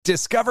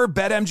Discover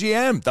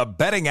BetMGM, the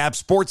betting app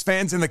sports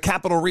fans in the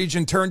capital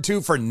region turn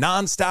to for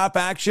nonstop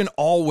action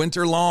all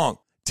winter long.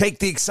 Take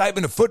the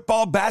excitement of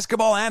football,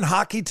 basketball, and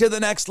hockey to the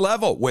next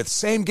level with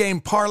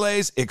same-game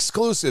parlays,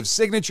 exclusive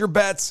signature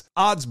bets,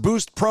 odds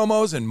boost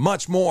promos, and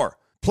much more.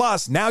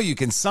 Plus, now you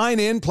can sign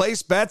in,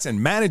 place bets,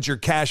 and manage your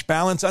cash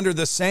balance under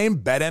the same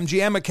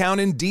BetMGM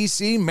account in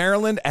D.C.,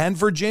 Maryland, and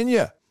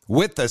Virginia.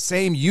 With the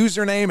same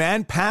username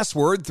and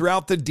password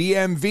throughout the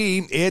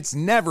DMV, it's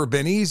never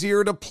been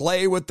easier to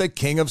play with the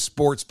king of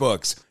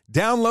sportsbooks.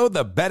 Download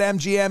the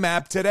BetMGM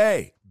app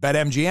today.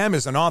 BetMGM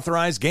is an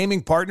authorized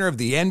gaming partner of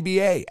the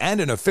NBA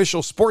and an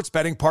official sports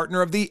betting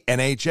partner of the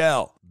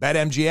NHL.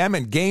 BetMGM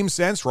and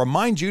GameSense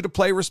remind you to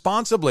play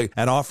responsibly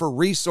and offer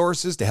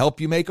resources to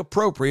help you make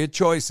appropriate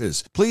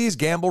choices. Please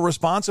gamble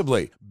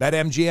responsibly.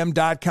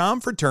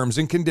 BetMGM.com for terms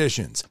and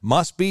conditions.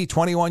 Must be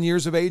 21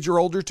 years of age or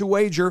older to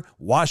wager.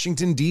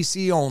 Washington,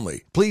 D.C.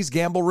 only. Please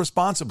gamble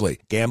responsibly.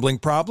 Gambling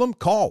problem?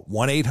 Call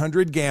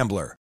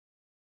 1-800-GAMBLER.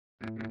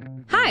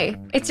 Hi,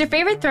 it's your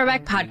favorite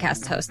Throwback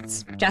podcast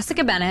hosts,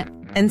 Jessica Bennett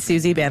and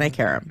Susie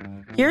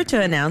Banikarim, here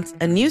to announce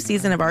a new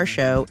season of our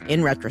show,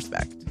 In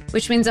Retrospect.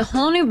 Which means a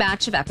whole new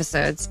batch of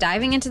episodes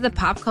diving into the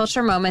pop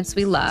culture moments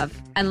we love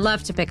and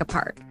love to pick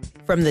apart.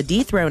 From the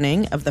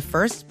dethroning of the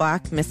first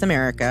Black Miss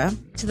America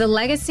to the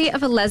legacy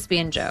of a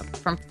lesbian joke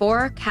from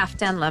 4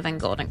 Kaftan-loving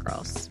Golden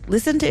Girls.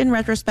 Listen to In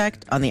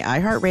Retrospect on the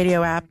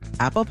iHeartRadio app,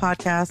 Apple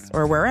Podcasts,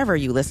 or wherever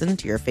you listen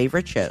to your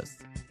favorite shows.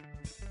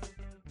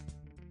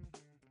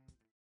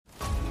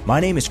 My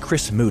name is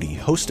Chris Moody,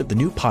 host of the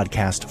new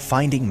podcast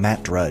Finding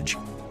Matt Drudge.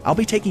 I'll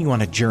be taking you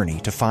on a journey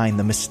to find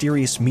the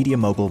mysterious media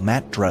mogul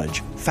Matt Drudge,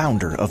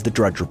 founder of The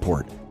Drudge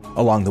Report.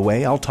 Along the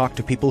way, I'll talk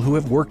to people who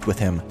have worked with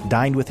him,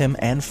 dined with him,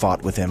 and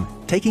fought with him,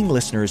 taking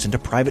listeners into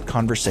private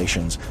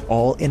conversations,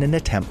 all in an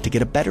attempt to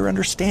get a better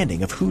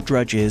understanding of who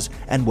Drudge is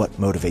and what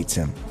motivates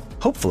him.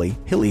 Hopefully,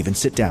 he'll even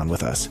sit down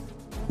with us.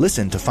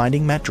 Listen to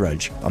Finding Matt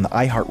Drudge on the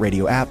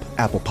iHeartRadio app,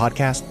 Apple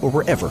Podcast, or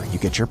wherever you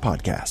get your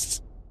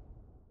podcasts.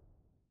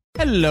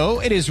 Hello,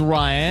 it is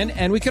Ryan,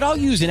 and we could all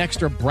use an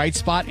extra bright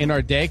spot in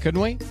our day, couldn't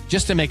we?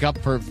 Just to make up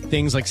for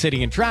things like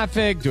sitting in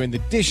traffic, doing the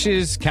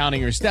dishes, counting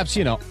your steps,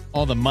 you know,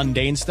 all the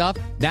mundane stuff.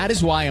 That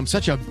is why I'm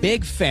such a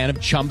big fan of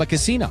Chumba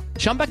Casino.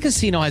 Chumba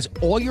Casino has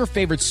all your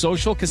favorite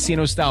social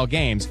casino-style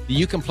games that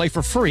you can play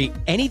for free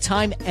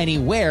anytime,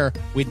 anywhere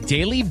with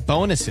daily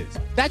bonuses.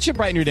 That should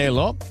brighten your day a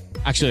little.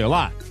 Actually, a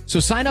lot.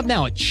 So sign up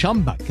now at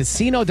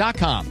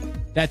ChumbaCasino.com.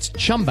 That's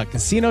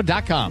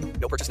ChumbaCasino.com.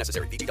 No purchase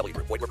necessary. VGW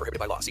Group. Void where prohibited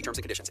by law. See terms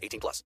and conditions.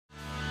 18+.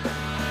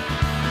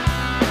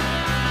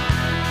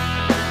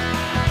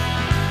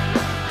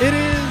 It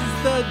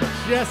is the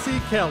Jesse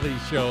Kelly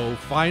Show.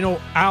 Final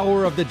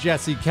hour of the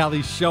Jesse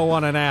Kelly Show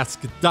on an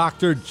Ask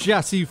Dr.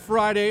 Jesse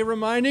Friday.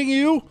 Reminding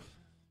you,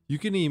 you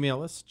can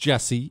email us,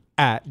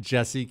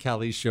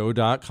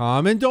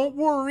 jesse@jessekellyshow.com. And don't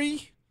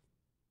worry,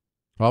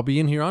 I'll be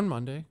in here on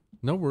Monday.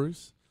 No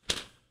worries.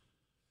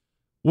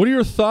 What are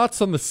your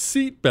thoughts on the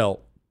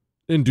seatbelt?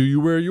 And do you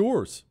wear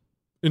yours?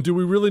 And do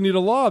we really need a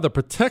law that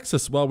protects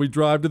us while we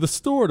drive to the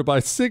store to buy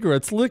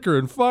cigarettes, liquor,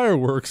 and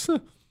fireworks?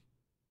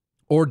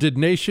 Or did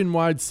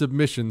nationwide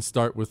submission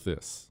start with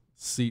this?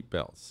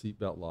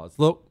 Seatbelt laws.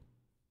 Look,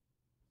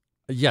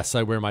 yes,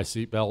 I wear my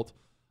seatbelt.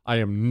 I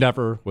am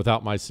never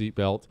without my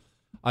seatbelt.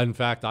 In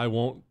fact, I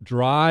won't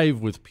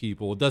drive with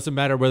people. It doesn't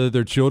matter whether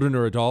they're children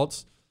or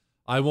adults.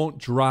 I won't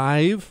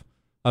drive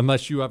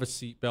unless you have a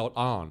seatbelt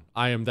on.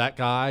 I am that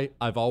guy.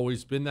 I've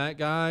always been that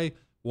guy.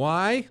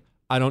 Why?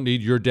 I don't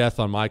need your death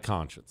on my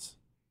conscience.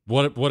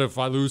 What if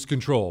I lose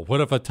control? What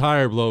if a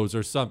tire blows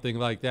or something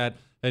like that,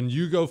 and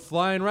you go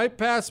flying right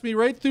past me,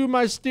 right through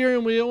my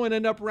steering wheel, and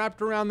end up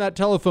wrapped around that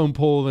telephone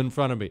pole in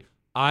front of me?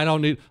 I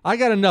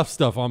got enough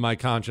stuff on my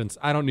conscience.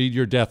 I don't need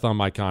your death on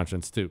my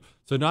conscience, too.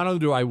 So not only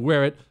do I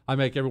wear it, I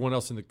make everyone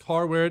else in the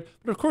car wear it,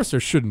 but of course there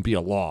shouldn't be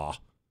a law.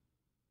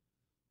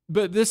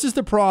 But this is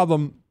the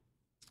problem.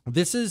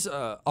 This is,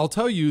 I'll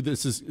tell you,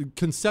 this is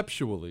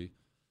conceptually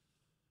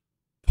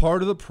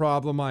part of the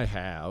problem I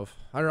have.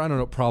 I don't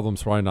know,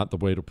 problem's probably not the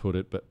way to put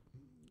it, but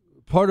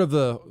part of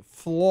the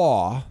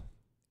flaw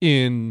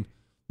in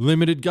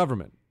limited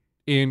government,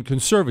 in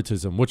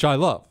conservatism, which I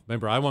love.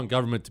 Remember, I want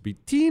government to be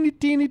teeny,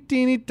 teeny,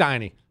 teeny,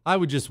 tiny. I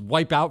would just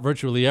wipe out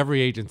virtually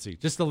every agency,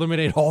 just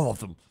eliminate all of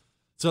them.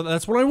 So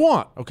that's what I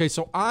want. Okay,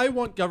 so I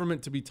want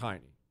government to be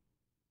tiny.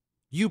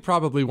 You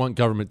probably want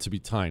government to be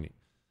tiny.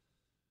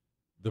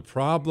 The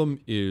problem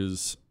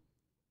is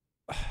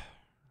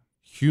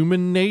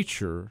human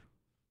nature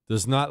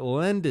does not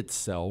lend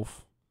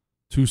itself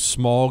to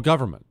small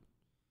government.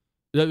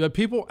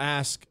 People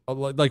ask,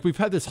 like we've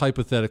had this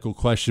hypothetical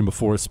question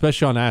before,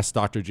 especially on Ask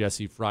Dr.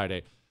 Jesse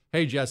Friday.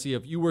 Hey, Jesse,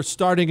 if you were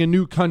starting a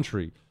new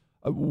country,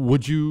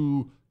 would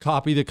you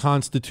copy the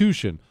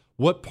Constitution?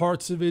 What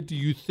parts of it do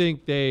you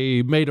think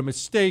they made a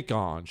mistake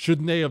on?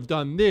 Shouldn't they have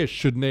done this?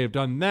 Shouldn't they have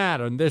done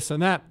that? And this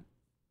and that?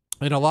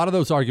 And a lot of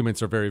those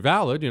arguments are very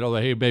valid. You know,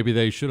 hey, maybe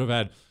they should have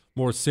had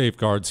more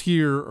safeguards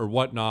here or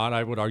whatnot.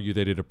 I would argue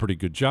they did a pretty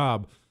good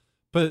job.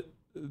 But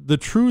the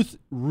truth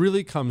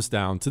really comes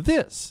down to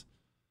this.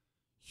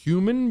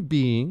 human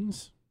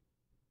beings,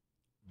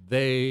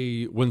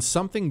 when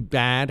something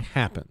bad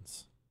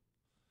happens,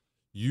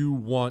 you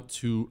want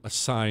to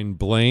assign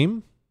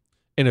blame.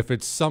 And if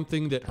it's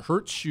something that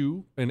hurts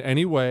you in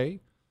any way,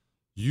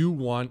 you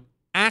want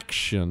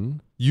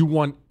action. You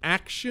want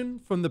action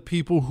from the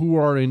people who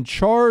are in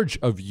charge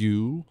of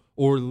you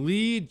or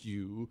lead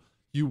you.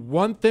 You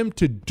want them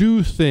to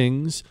do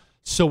things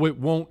so it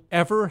won't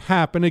ever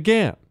happen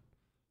again.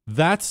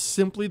 That's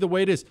simply the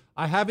way it is.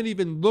 I haven't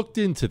even looked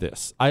into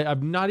this.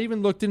 I've not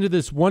even looked into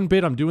this one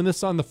bit. I'm doing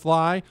this on the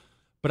fly,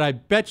 but I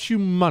bet you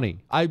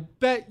money.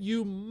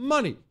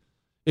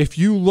 If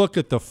you look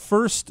at the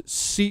first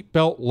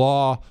seatbelt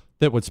law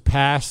that was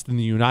passed in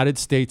the United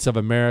States of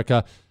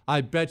America,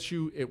 I bet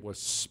you it was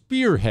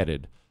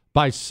spearheaded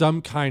by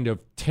some kind of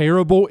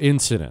terrible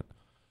incident.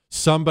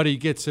 Somebody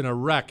gets in a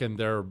wreck and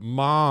their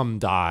mom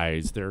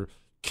dies, their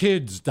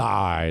kids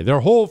die, their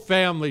whole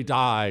family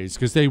dies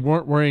because they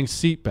weren't wearing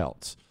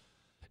seatbelts.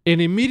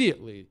 And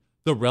immediately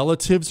the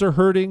relatives are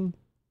hurting.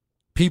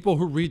 People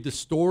who read the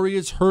story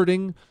is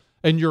hurting.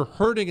 And you're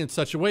hurting in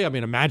such a way. I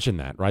mean, imagine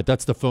that, right?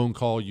 That's the phone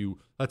call you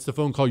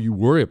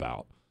worry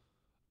about.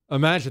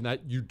 Imagine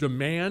that. You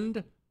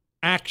demand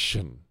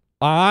action.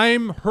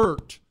 I'm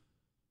hurt.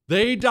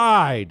 They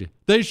died.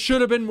 They should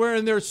have been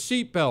wearing their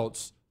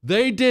seatbelts.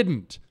 They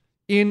didn't.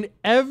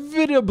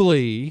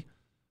 Inevitably,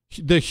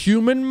 the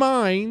human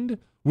mind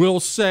will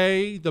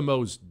say the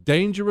most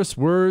dangerous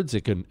words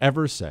it can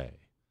ever say.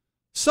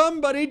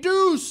 Somebody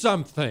do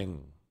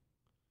something.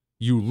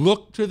 You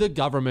look to the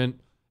government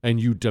and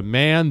you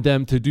demand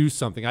them to do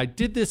something. I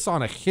did this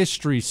on a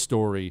history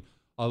story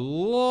a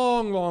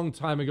long, long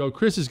time ago.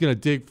 Chris is going to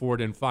dig for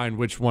it and find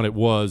which one it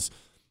was.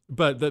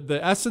 But the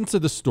essence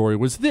of the story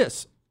was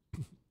this.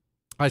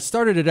 I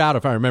started it out,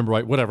 if I remember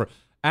right, whatever,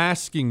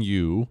 asking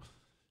you,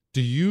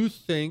 do you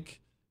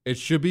think it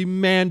should be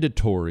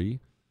mandatory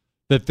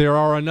that there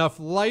are enough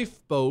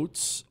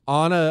lifeboats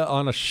on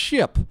a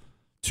ship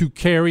to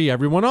carry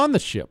everyone on the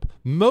ship?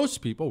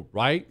 Most people,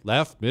 right,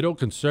 left, middle,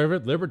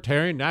 conservative,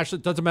 libertarian,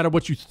 nationalist, doesn't matter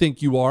what you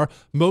think you are,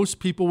 most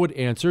people would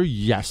answer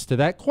yes to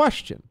that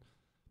question.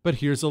 But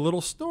here's a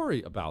little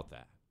story about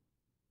that.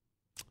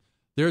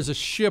 There's a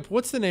ship.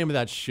 What's the name of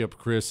that ship,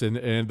 Chris?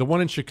 And the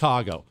one in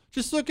Chicago.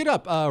 Just look it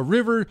up.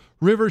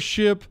 River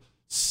ship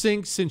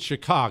sinks in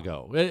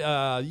Chicago.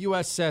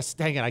 USS,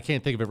 dang it, I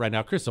can't think of it right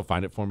now. Chris will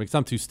find it for me because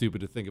I'm too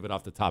stupid to think of it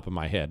off the top of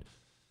my head.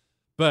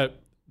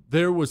 But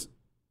there was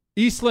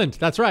Eastland.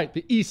 That's right,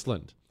 the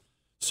Eastland.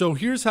 So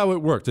here's how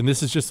it worked, and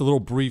this is just a little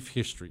brief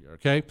history,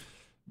 okay?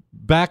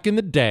 Back in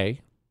the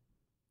day,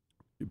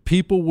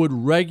 people would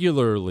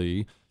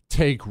regularly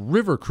take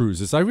river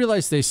cruises. I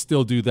realize they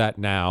still do that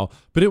now,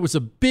 but it was a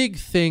big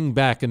thing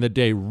back in the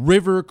day,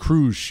 river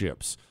cruise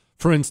ships.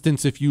 For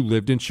instance, if you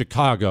lived in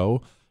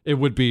Chicago, it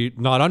would be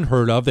not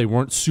unheard of. They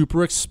weren't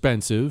super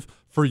expensive.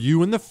 For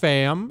you and the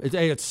fam,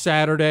 it's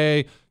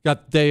Saturday,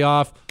 got the day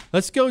off.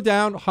 Let's go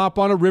down, hop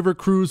on a river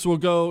cruise. We'll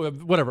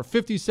go,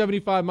 50,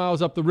 75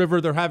 miles up the river.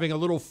 They're having a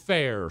little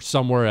fair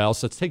somewhere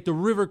else. Let's take the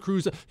river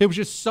cruise. It was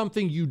just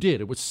something you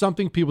did. It was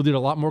something people did a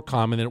lot more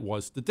common than it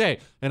was today.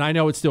 And I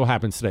know it still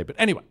happens today. But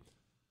anyway,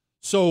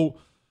 so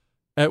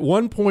at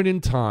one point in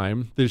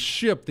time, this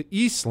ship, the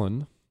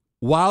Eastland,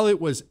 while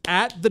it was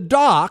at the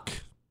dock,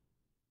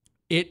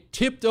 it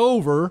tipped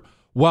over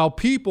while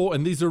people,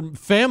 and these are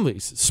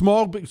families,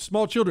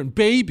 small children,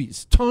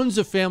 babies, tons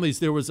of families.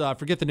 There was, I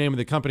forget the name of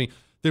the company.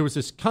 There was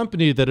this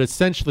company that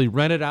essentially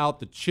rented out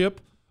the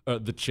ship,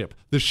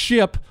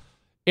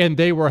 and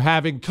they were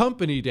having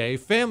company day,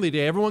 family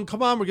day. Everyone,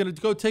 come on, we're going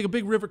to go take a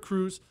big river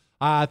cruise.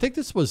 I think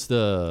this was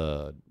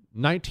the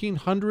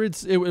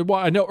 1900s.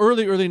 I know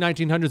early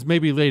 1900s,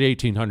 maybe late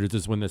 1800s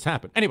is when this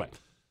happened. Anyway,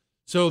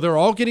 so they're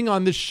all getting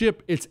on this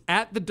ship. It's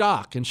at the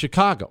dock in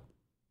Chicago.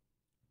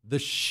 The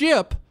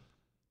ship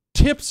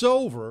tips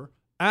over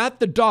at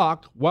the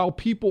dock while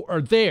people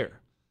are there.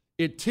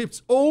 It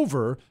tips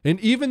over, and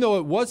even though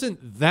it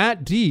wasn't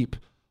that deep,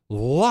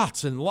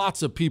 lots and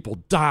lots of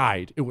people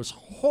died. It was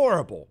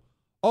horrible.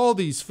 All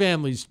these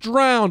families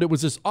drowned. It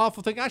was this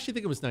awful thing. I actually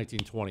think it was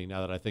 1920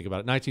 now that I think about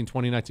it.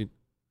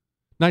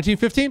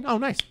 1915? Oh,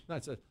 nice.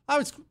 I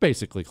was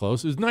basically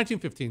close. It was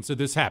 1915, so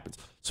this happens.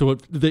 So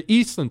the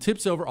Eastland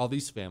tips over. All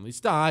these families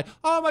die.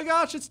 Oh, my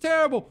gosh, it's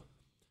terrible.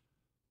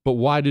 But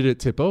why did it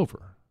tip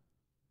over?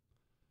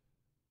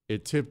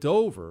 It tipped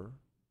over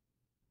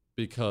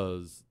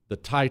because the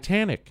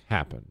Titanic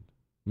happened.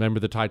 Remember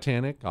the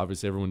Titanic?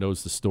 Obviously, everyone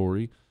knows the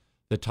story.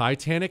 The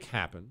Titanic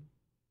happened,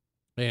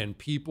 and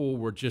people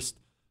were just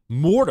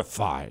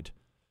mortified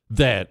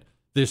that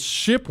this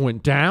ship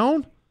went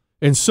down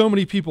and so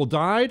many people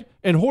died.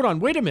 And hold on,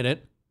 wait a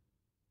minute.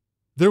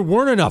 There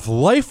weren't enough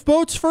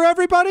lifeboats for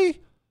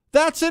everybody?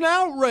 That's an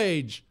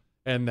outrage.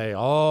 And they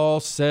all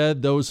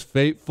said those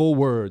fateful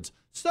words,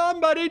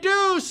 somebody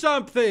do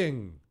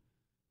something.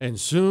 And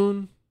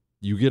soon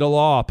you get a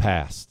law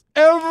passed.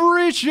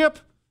 Every ship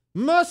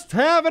must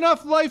have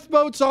enough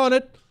lifeboats on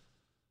it.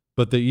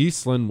 But the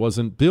Eastland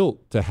wasn't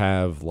built to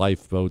have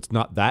lifeboats,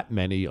 not that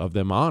many of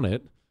them on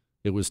it.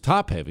 It was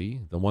top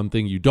heavy. The one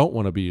thing you don't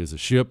want to be is a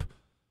ship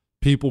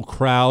People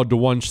crowd to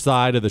one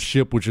side of the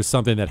ship, which is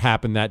something that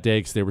happened that day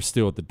because they were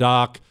still at the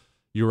dock.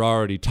 You're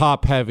already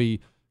top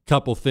heavy.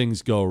 Couple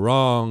things go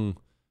wrong.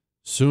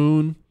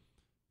 Soon,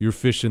 you're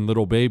fishing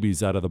little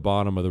babies out of the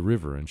bottom of the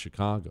river in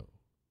Chicago.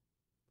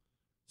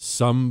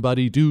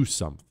 Somebody do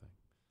something.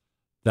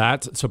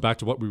 So back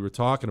to what we were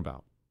talking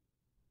about.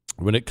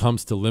 When it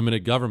comes to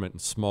limited government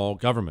and small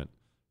government,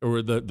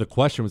 or the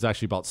question was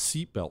actually about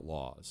seatbelt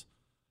laws.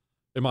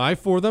 Am I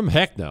for them?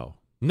 Heck no.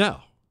 No.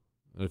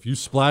 If you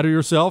splatter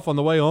yourself on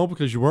the way home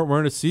because you weren't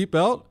wearing a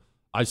seatbelt,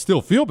 I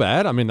still feel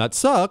bad. I mean, that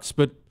sucks,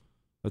 but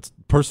that's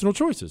personal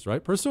choices,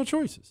 right? Personal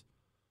choices.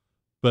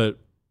 But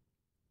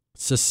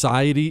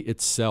society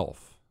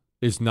itself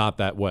is not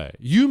that way.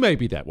 You may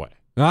be that way.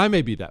 I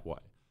may be that way.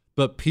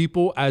 But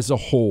people as a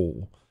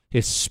whole,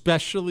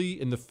 especially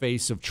in the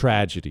face of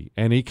tragedy,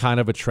 any kind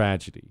of a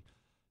tragedy,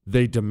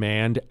 they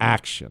demand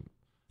action.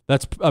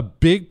 That's a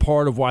big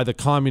part of why the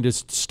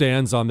communist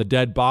stands on the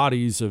dead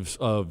bodies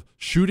of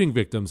shooting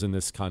victims in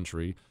this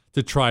country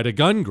to try to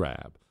gun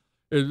grab.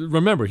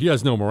 Remember, he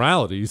has no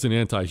morality. He's an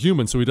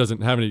anti-human, so he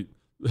doesn't have any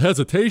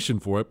hesitation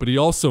for it, but he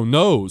also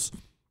knows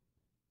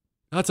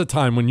that's a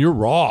time when you're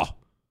raw.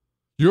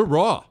 You're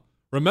raw.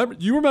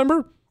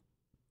 Remember?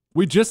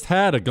 We just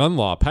had a gun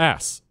law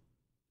pass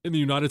in the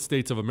United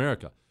States of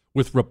America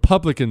with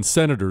Republican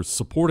senators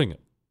supporting it.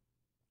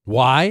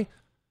 Why?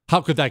 How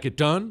could that get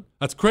done?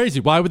 That's crazy.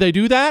 Why would they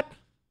do that?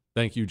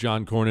 Thank you,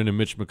 John Cornyn and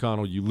Mitch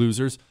McConnell, you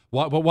losers.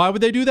 Why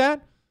would they do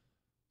that?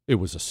 It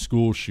was a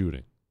school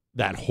shooting.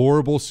 That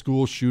horrible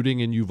school shooting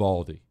in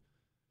Uvalde.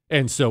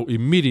 And so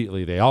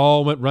immediately they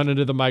all went running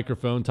to the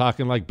microphone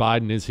talking like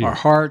Biden is here. Our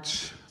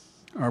hearts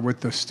are with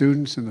the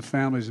students and the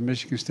families of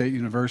Michigan State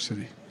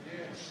University.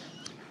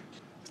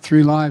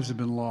 3 lives have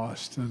been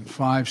lost and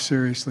 5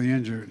 seriously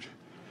injured.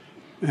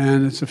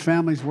 And it's a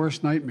family's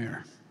worst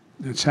nightmare.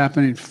 It's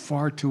happening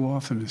far too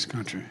often in this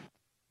country,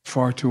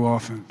 far too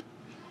often.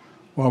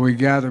 While we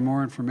gather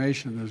more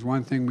information, there's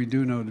one thing we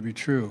do know to be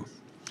true.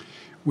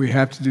 We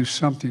have to do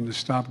something to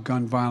stop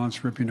gun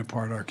violence ripping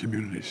apart our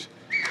communities.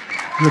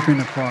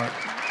 Ripping apart.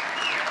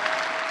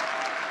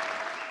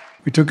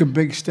 We took a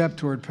big step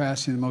toward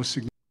passing the most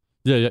significant.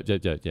 Yeah,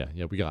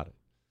 we got it.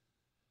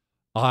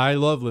 I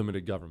love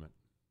limited government.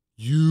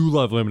 You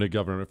love limited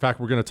government. In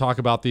fact, we're going to talk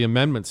about the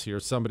amendments here.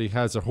 Somebody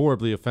has a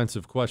horribly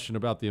offensive question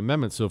about the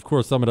amendments, so of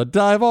course I'm going to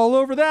dive all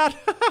over that.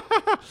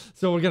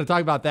 So we're going to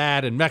talk about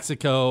that and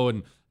Mexico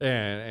and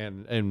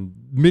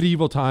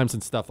medieval times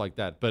and stuff like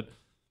that. But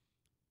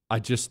I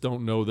just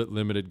don't know that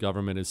limited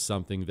government is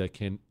something that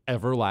can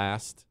ever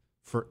last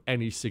for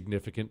any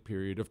significant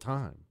period of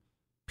time.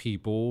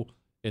 People,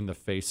 in the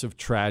face of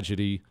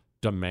tragedy,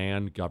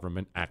 demand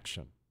government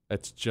action.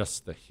 That's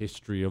just the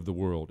history of the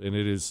world, and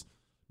it is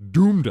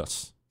doomed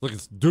us. Look,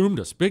 it's doomed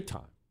us big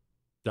time.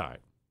 All right.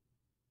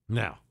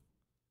 Now,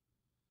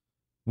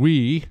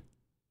 we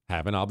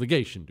have an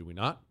obligation, do we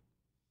not?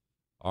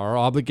 Our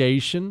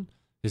obligation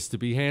is to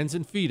be hands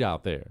and feet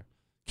out there,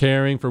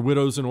 caring for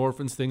widows and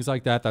orphans, things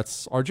like that.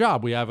 That's our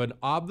job. We have an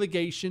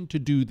obligation to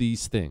do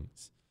these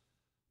things.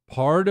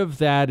 Part of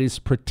that is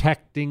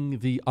protecting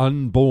the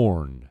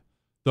unborn,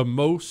 the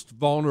most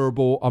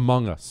vulnerable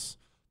among us,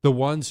 the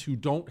ones who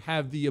don't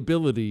have the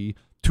ability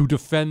to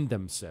defend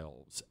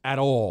themselves at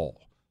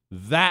all.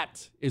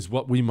 That is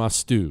what we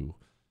must do.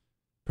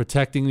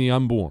 Protecting the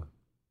unborn.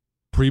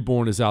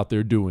 Preborn is out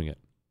there doing it.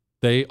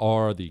 They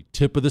are the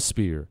tip of the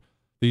spear.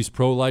 These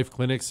pro-life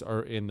clinics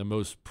are in the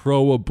most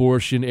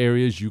pro-abortion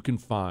areas you can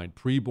find.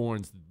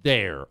 Preborn's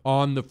there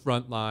on the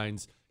front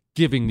lines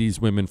giving these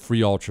women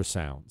free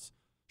ultrasounds.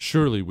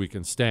 Surely we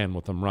can stand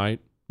with them, right?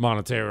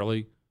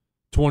 Monetarily.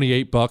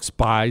 $28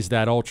 buys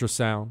that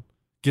ultrasound,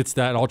 gets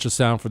that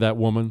ultrasound for that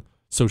woman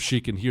so she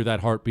can hear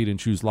that heartbeat and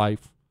choose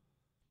life.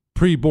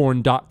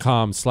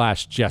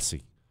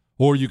 Preborn.com/Jesse.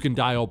 Or you can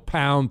dial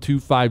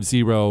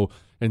 #250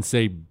 and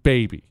say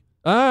baby.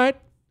 All right.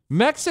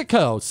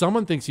 Mexico.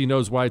 Someone thinks he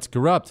knows why it's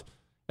corrupt.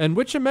 And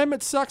which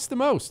amendment sucks the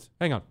most?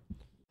 Hang on.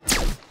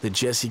 The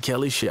Jesse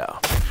Kelly Show.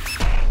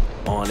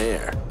 On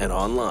air and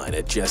online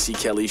at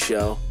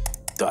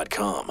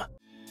jessekellyshow.com.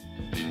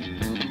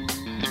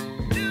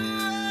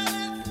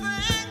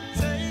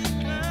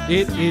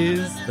 It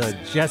is the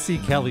Jesse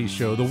Kelly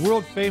Show, the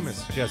world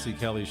famous Jesse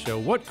Kelly Show.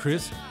 What,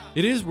 Chris?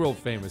 It is world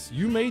famous.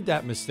 You made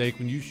that mistake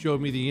when you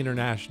showed me the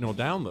international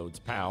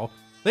downloads, pal.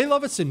 They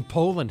love us in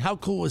Poland. How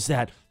cool is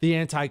that? The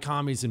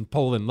anti-commies in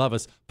Poland love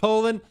us.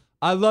 Poland,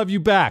 I love you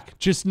back.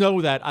 Just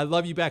know that. I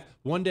love you back.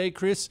 One day,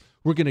 Chris,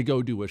 we're going to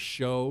go do a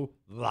show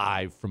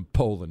live from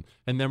Poland.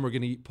 And then we're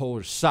going to eat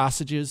Polish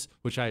sausages,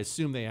 which I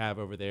assume they have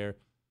over there.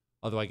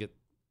 Although I guess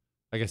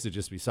it'd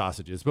just be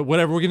sausages. But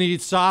whatever, we're going to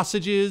eat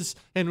sausages,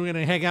 and we're going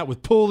to hang out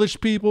with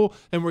Polish people,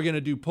 and we're going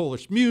to do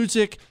Polish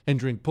music and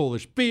drink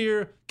Polish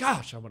beer.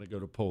 Gosh, I want to go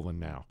to Poland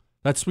now.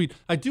 That's sweet.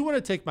 I do want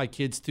to take my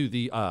kids to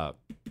the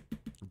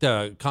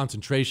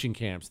concentration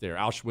camps there,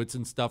 Auschwitz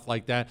and stuff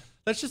like that.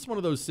 That's just one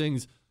of those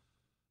things.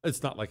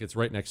 It's not like it's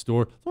right next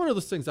door. It's one of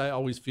those things I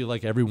always feel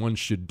like everyone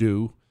should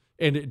do,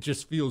 and it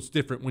just feels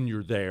different when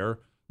you're there.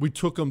 We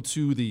took them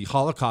to the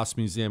Holocaust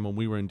Museum when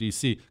we were in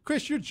D.C.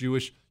 Chris, you're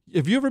Jewish.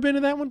 Have you ever been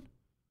to that one?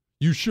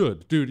 You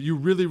should. Dude, you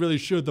really, really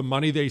should. The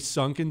money they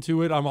sunk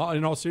into it,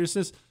 in all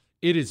seriousness,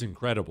 it is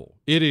incredible.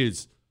 It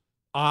is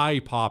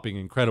eye-popping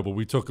incredible.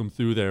 We took them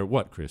through there.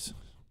 What, Chris?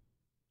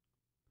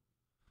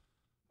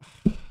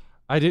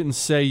 I didn't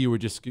say you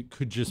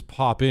could just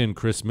pop in,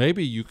 Chris.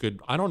 Maybe you could,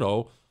 I don't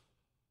know,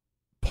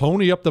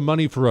 pony up the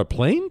money for a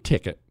plane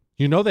ticket.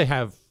 You know, they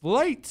have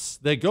flights.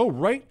 They go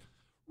right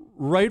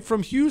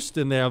from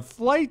Houston. They have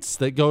flights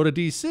that go to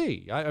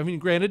D.C. I mean,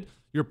 granted,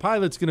 your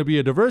pilot's going to be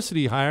a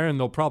diversity hire, and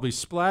they'll probably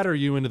splatter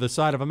you into the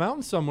side of a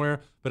mountain somewhere,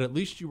 but at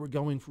least you were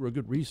going for a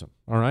good reason,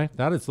 all right?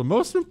 That is the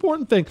most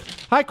important thing.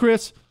 Hi,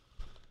 Chris.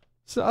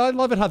 So I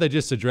love it how they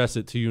just address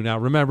it to you now.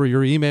 Remember,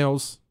 your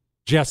emails,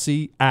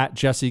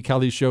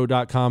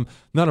 Jesse@jessekellyshow.com.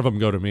 None of them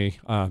go to me.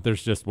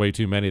 There's just way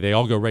too many. They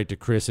all go right to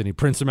Chris, and he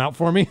prints them out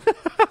for me.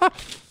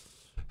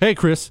 Hey,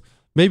 Chris,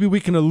 maybe we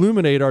can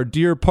illuminate our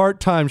dear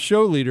part-time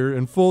show leader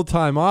and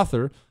full-time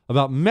author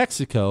about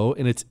Mexico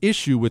and its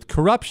issue with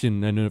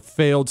corruption and a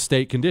failed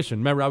state condition.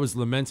 Remember, I was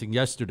lamenting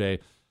yesterday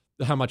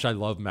how much I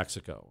love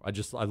Mexico. I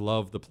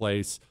love the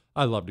place.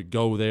 I love to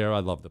go there. I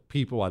love the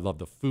people. I love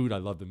the food. I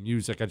love the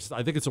music. I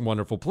think it's a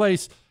wonderful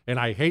place, and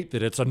I hate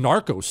that it's a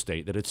narco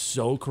state, that it's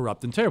so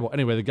corrupt and terrible.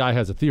 Anyway, the guy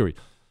has a theory.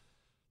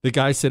 The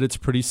guy said it's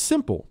pretty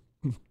simple.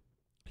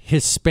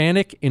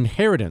 Hispanic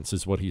inheritance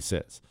is what he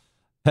says.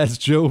 As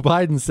Joe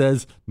Biden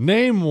says,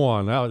 name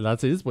one. Oh,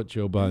 that is what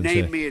Joe Biden said.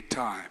 Name me a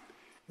time.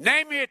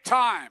 Name me a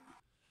time.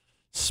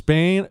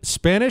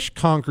 Spanish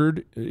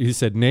conquered, he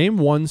said, name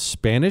one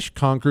Spanish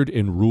conquered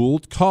and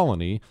ruled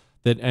colony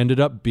that ended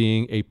up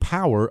being a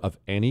power of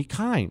any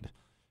kind.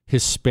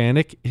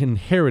 Hispanic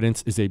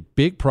inheritance is a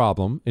big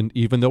problem, and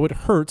even though it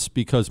hurts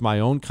because my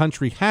own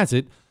country has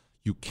it,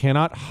 you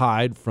cannot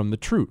hide from the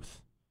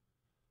truth.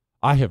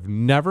 I have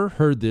never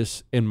heard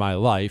this in my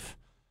life,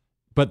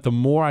 but the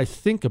more I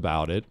think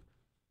about it,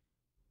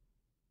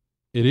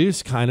 it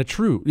is kind of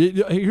true.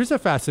 Here's a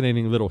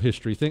fascinating little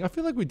history thing. I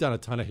feel like we've done a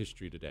ton of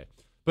history today,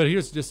 but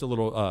here's just a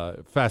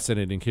little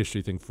fascinating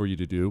history thing for you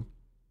to do.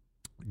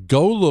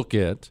 Go look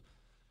at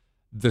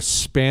the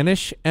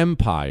Spanish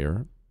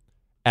Empire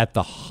at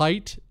the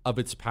height of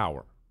its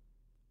power.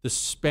 The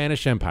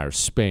Spanish Empire,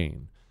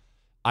 Spain.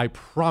 I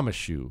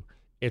promise you,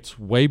 it's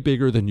way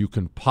bigger than you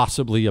can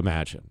possibly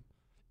imagine.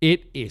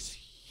 It is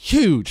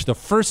huge. The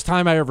first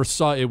time I ever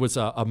saw it was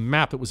a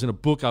map. It was in a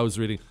book I was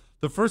reading.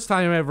 The first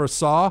time I ever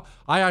saw,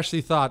 I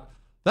actually thought,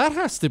 that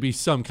has to be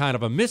some kind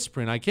of a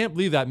misprint. I can't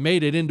believe that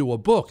made it into a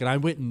book. And I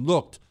went and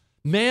looked.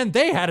 Man,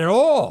 they had it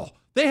all.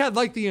 They had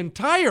like the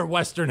entire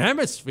Western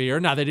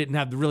Hemisphere. Now, they didn't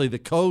have really the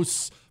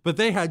coasts, but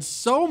they had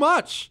so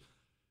much.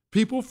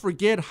 People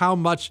forget how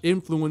much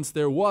influence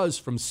there was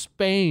from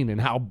Spain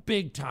and how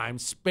big time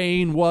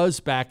Spain was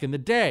back in the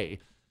day.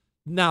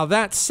 Now,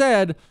 that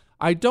said,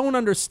 I don't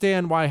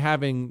understand why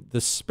having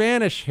the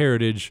Spanish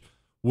heritage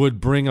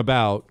would bring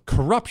about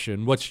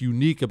corruption. What's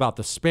unique about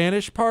the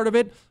Spanish part of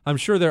it? I'm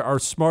sure there are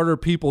smarter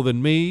people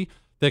than me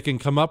that can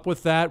come up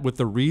with that, with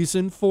the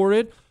reason for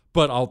it.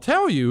 But I'll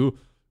tell you,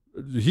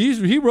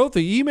 he wrote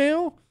the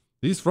email.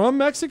 He's from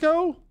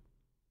Mexico.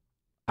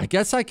 I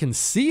guess I can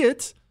see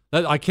it.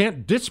 I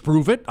can't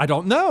disprove it. I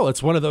don't know.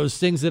 It's one of those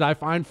things that I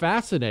find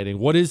fascinating.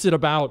 What is it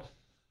about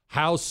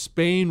how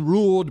Spain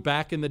ruled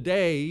back in the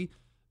day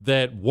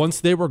that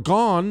once they were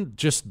gone,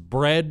 just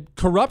bred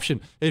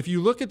corruption? If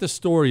you look at the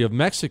story of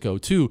Mexico,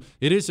 too,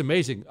 it is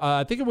amazing.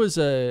 I think it was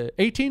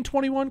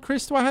 1821,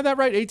 Chris, do I have that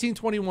right?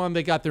 1821,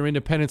 they got their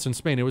independence in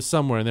Spain. It was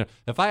somewhere in there.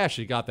 If I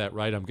actually got that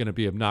right, I'm going to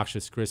be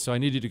obnoxious, Chris, so I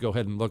need you to go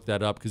ahead and look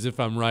that up, because if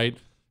I'm right,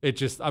 I'm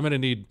going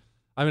to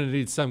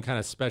need some kind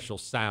of special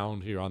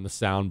sound here on the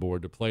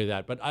soundboard to play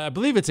that. But I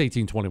believe it's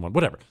 1821,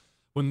 whatever.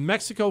 When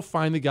Mexico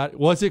finally got,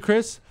 was it,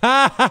 Chris?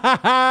 Ha, ha, ha,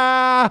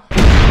 ha!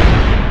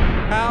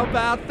 How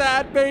about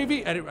that,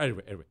 baby?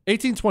 Anyway,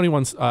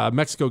 1821,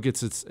 Mexico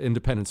gets its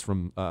independence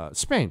from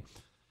Spain.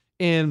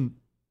 And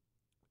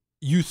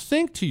you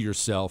think to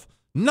yourself,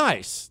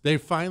 nice, they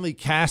finally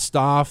cast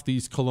off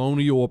these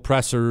colonial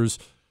oppressors,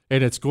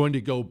 and it's going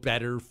to go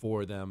better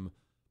for them.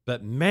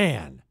 But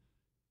man,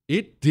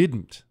 it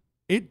didn't.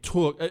 It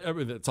took,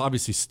 it's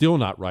obviously still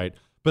not right,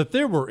 but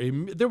there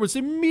was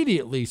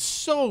immediately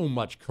so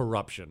much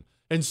corruption.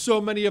 And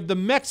so many of the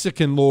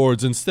Mexican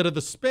lords instead of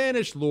the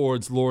Spanish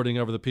lords lording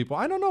over the people.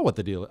 I don't know what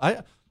the deal is.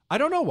 I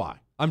don't know why.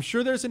 I'm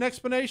sure there's an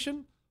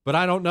explanation, but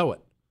I don't know it.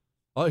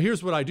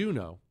 Here's what I do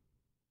know.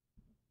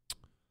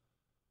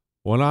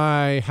 When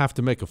I have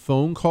to make a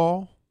phone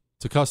call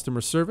to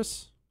customer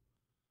service,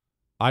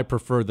 I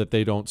prefer that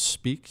they don't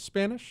speak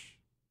Spanish,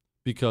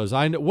 because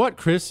I know what,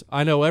 Chris?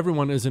 I know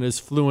everyone isn't as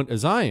fluent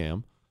as I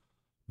am.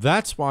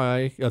 That's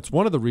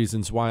one of the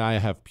reasons why I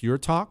have Pure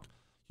Talk.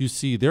 You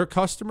see, their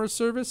customer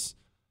service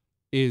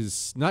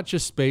is not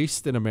just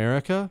based in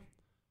America.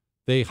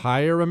 They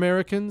hire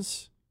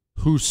Americans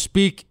who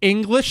speak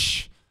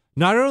English.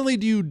 Not only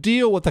do you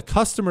deal with a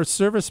customer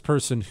service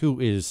person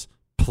who is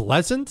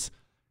pleasant,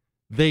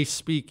 they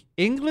speak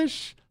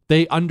English,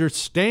 they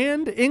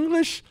understand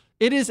English.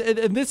 It is,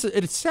 and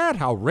it's sad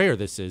how rare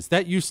this is.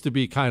 That used to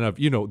be kind of,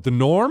 the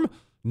norm.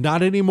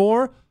 Not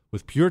anymore.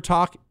 With Pure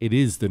Talk, it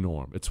is the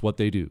norm. It's what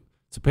they do.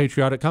 It's a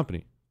patriotic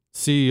company.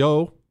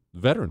 CEO,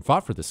 veteran,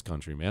 fought for this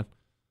country, man.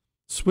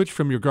 Switch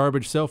from your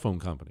garbage cell phone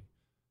company.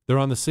 They're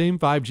on the same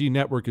 5G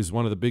network as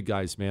one of the big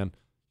guys, man.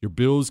 Your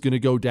bill's going to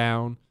go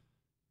down.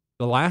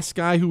 The last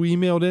guy who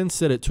emailed in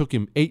said it took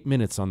him 8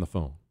 minutes on the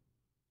phone.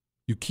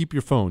 You keep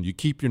your phone. You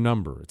keep your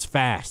number. It's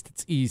fast.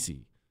 It's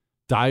easy.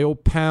 Dial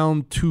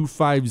pound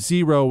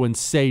 250 and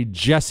say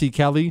Jesse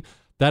Kelly.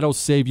 That'll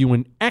save you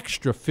an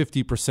extra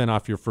 50%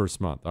 off your first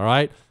month, all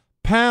right?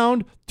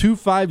 Pound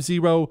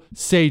 250,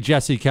 say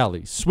Jesse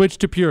Kelly. Switch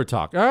to Pure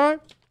Talk, all right?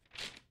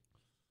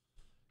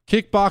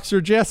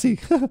 Kickboxer Jesse.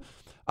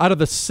 Out of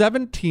the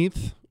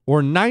 17th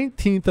or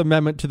 19th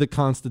Amendment to the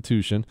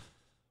Constitution,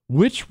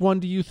 which one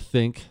do you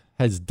think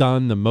has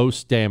done the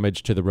most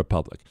damage to the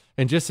Republic?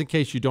 And just in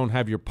case you don't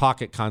have your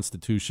pocket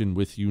Constitution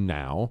with you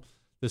now,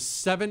 the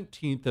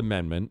 17th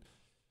Amendment,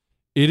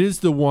 it is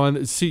the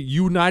one, see,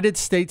 United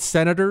States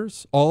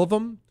senators, all of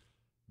them,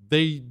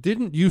 they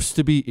didn't used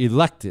to be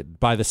elected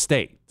by the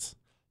states.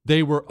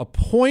 They were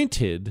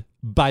appointed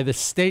by the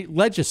state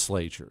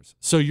legislatures.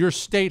 So your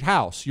state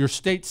house, your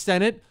state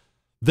senate,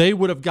 they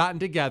would have gotten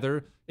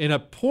together and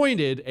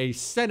appointed a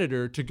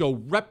senator to go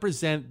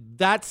represent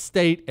that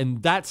state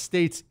and that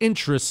state's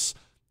interests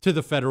to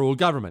the federal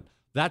government.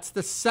 That's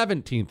the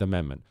 17th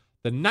Amendment.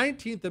 The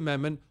 19th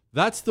Amendment,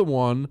 that's the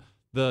one,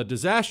 the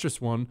disastrous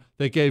one,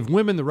 that gave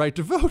women the right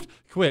to vote.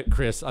 Quit,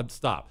 Chris.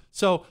 Stop.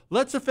 So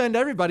let's offend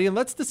everybody and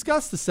let's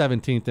discuss the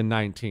 17th and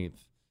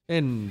 19th.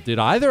 And did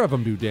either of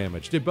them do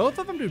damage? Did both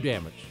of them do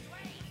damage?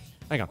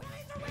 Hang on.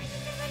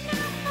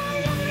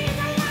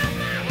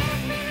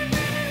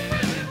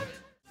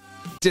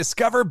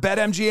 Discover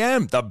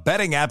BetMGM, the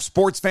betting app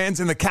sports fans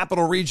in the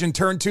capital region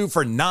turn to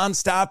for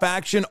nonstop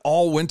action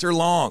all winter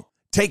long.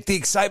 Take the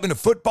excitement of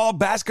football,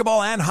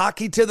 basketball, and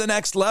hockey to the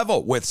next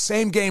level with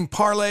same-game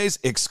parlays,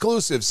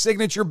 exclusive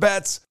signature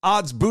bets,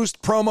 odds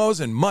boost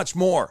promos, and much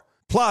more.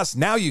 Plus,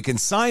 now you can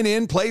sign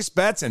in, place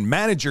bets, and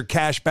manage your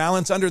cash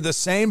balance under the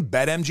same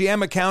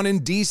BetMGM account in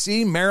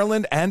D.C.,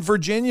 Maryland, and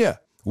Virginia.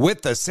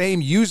 With the same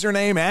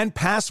username and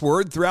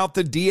password throughout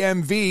the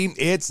DMV,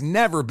 it's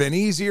never been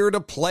easier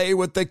to play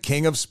with the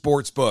king of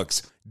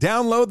sportsbooks.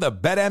 Download the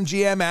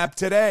BetMGM app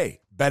today.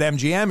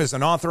 BetMGM is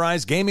an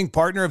authorized gaming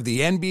partner of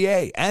the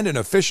NBA and an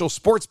official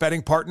sports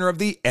betting partner of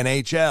the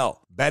NHL.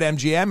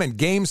 BetMGM and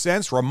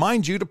GameSense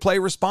remind you to play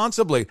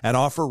responsibly and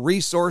offer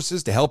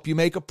resources to help you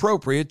make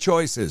appropriate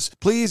choices.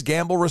 Please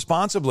gamble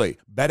responsibly.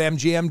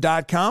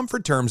 BetMGM.com for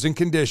terms and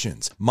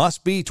conditions.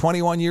 Must be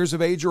 21 years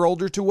of age or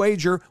older to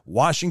wager.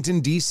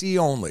 Washington, D.C.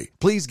 only.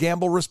 Please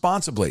gamble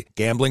responsibly.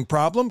 Gambling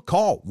problem?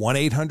 Call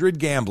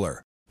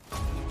 1-800-GAMBLER.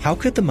 How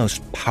could the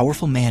most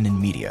powerful man in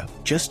media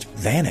just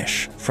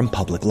vanish from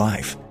public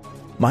life?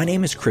 My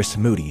name is Chris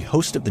Moody,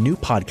 host of the new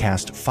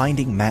podcast,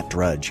 Finding Matt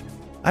Drudge.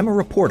 I'm a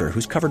reporter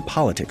who's covered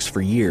politics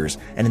for years,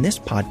 and in this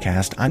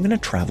podcast, I'm going to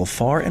travel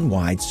far and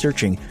wide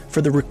searching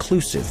for the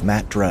reclusive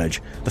Matt Drudge,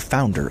 the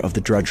founder of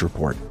the Drudge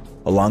Report.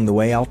 Along the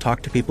way, I'll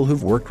talk to people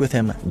who've worked with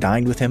him,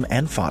 dined with him,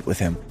 and fought with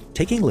him,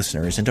 taking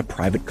listeners into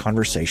private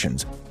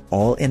conversations,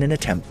 all in an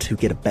attempt to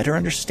get a better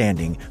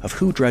understanding of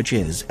who Drudge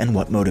is and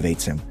what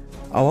motivates him.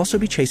 I'll also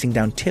be chasing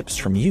down tips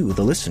from you,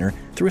 the listener,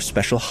 through a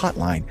special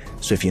hotline.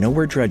 So if you know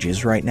where Drudge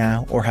is right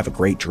now or have a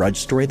great Drudge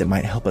story that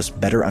might help us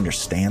better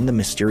understand the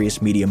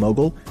mysterious media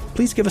mogul,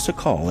 please give us a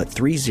call at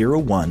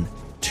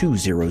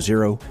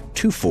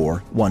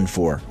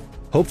 301-200-2414.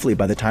 Hopefully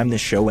by the time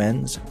this show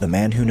ends, the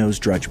man who knows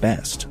Drudge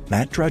best,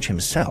 Matt Drudge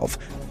himself,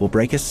 will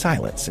break his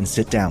silence and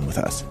sit down with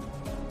us.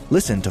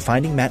 Listen to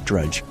Finding Matt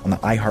Drudge on the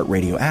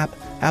iHeartRadio app,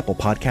 Apple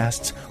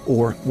Podcasts,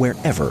 or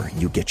wherever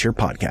you get your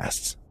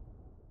podcasts.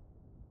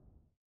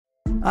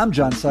 I'm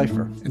John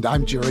Cipher. And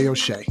I'm Jerry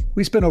O'Shea.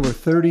 We spent over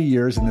 30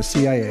 years in the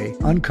CIA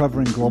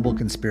uncovering global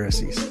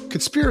conspiracies.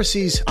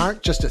 Conspiracies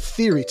aren't just a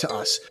theory to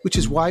us, which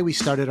is why we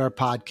started our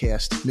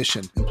podcast,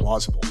 Mission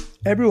Implausible.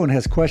 Everyone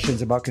has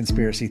questions about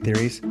conspiracy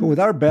theories, but with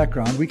our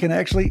background, we can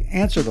actually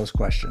answer those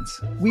questions.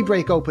 We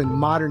break open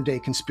modern-day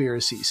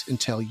conspiracies and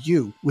tell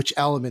you which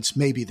elements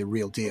may be the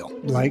real deal.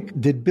 Like,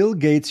 did Bill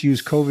Gates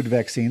use COVID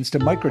vaccines to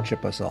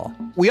microchip us all?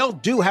 We all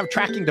do have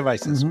tracking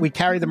devices. We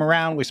carry them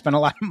around. We spend a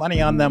lot of money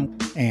on them.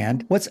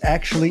 And what's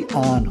actually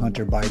on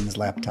Hunter Biden's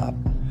laptop?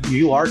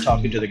 You are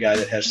talking to the guy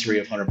that has 3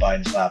 of Hunter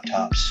Biden's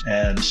laptops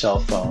and cell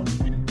phone.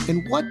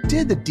 And what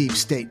did the deep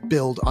state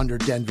build under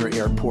Denver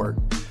Airport?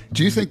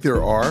 Do you think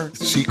there are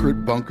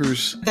secret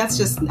bunkers? That's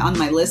just on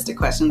my list of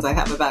questions I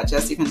have about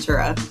Jesse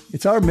Ventura.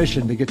 It's our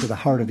mission to get to the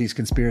heart of these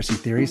conspiracy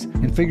theories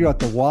and figure out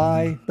the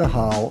why, the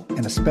how,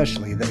 and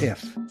especially the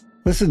if.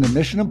 Listen to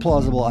Mission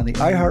Implausible on the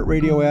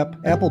iHeartRadio app,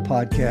 Apple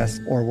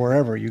Podcasts, or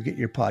wherever you get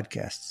your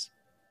podcasts.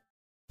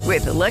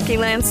 With the Lucky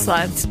Land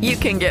Slots, you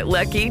can get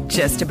lucky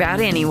just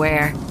about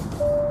anywhere.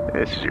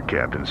 This is your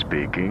captain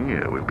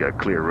speaking. We've got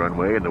clear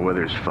runway and the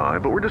weather's fine,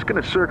 but we're just going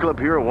to circle up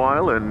here a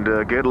while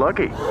and get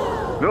lucky.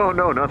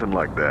 No, nothing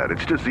like that.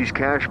 It's just these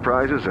cash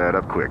prizes add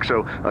up quick.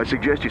 So I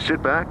suggest you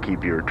sit back,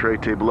 keep your tray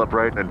table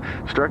upright, and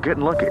start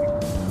getting lucky.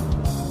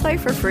 Play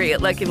for free at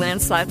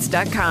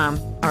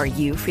LuckyLandSlots.com. Are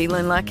you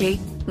feeling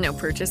lucky? No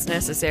purchase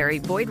necessary.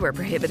 Void where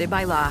prohibited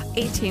by law.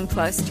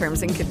 18+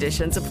 terms and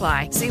conditions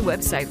apply. See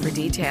website for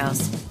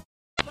details.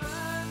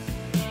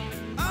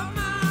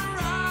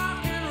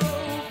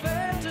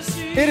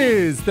 It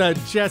is the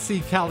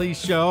Jesse Kelly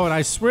Show, and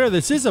I swear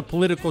this is a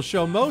political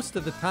show most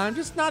of the time,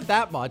 just not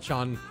that much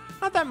on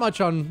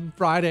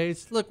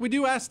Fridays. Look, we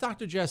do Ask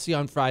Dr. Jesse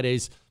on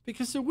Fridays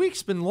because the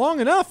week's been long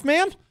enough,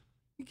 man.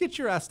 You get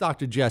your Ask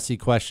Dr. Jesse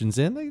questions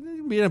in. They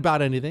can be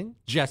about anything.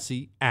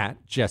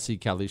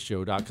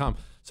 Jesse@jessekellyshow.com.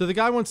 So the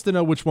guy wants to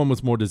know which one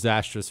was more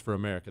disastrous for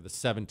America, the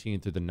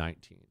 17th or the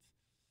 19th.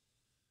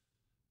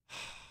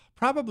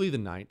 Probably the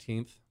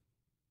 19th.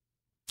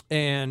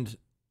 And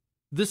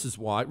this is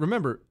why.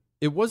 Remember,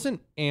 it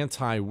wasn't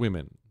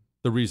anti-women,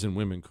 the reason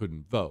women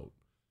couldn't vote.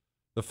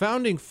 The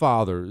founding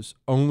fathers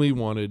only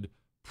wanted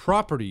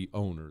property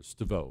owners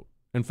to vote.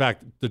 In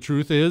fact, the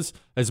truth is,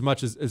 as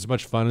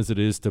much fun as it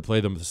is to play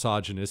the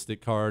misogynistic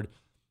card,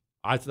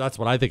 that's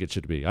what I think it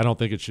should be. I don't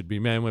think it should be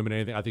men, women,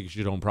 anything. I think you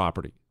should own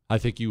property. I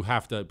think you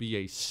have to be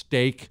a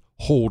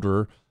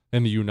stakeholder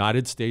in the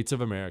United States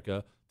of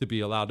America to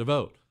be allowed to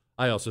vote.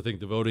 I also think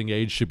the voting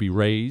age should be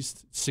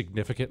raised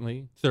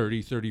significantly,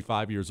 30,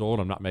 35 years old.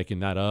 I'm not making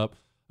that up.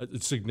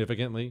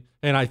 Significantly.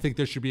 And I think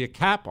there should be a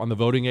cap on the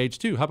voting age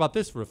too. How about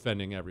this for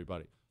offending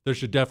everybody? There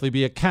should definitely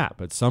be a cap.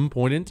 At some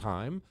point in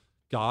time,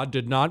 God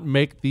did not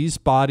make these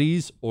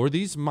bodies or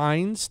these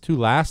minds to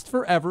last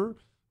forever.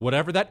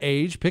 Whatever that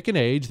age, pick an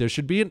age. There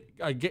should be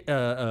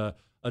a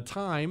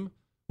time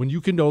when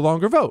you can no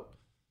longer vote.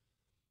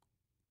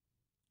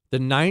 The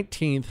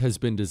 19th has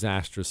been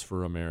disastrous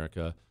for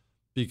America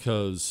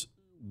because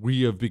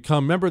we have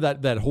become, remember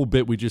that whole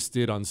bit we just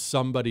did on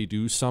somebody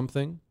do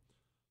something?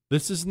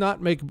 This does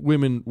not make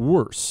women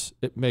worse.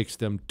 It makes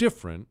them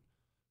different.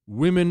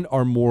 Women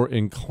are more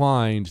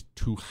inclined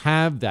to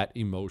have that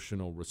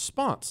emotional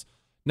response.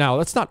 Now,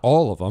 that's not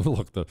all of them.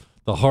 Look, the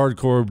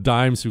hardcore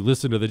dimes who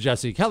listen to the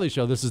Jesse Kelly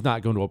Show, this is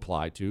not going to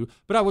apply to.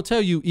 But I will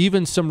tell you,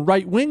 even some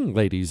right-wing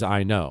ladies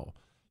I know,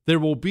 there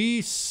will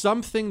be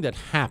something that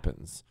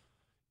happens.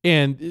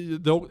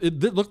 And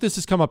look, this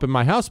has come up in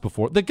my house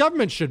before. The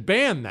government should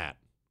ban that.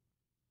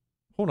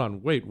 Hold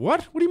on, wait,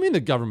 what? What do you mean the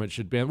government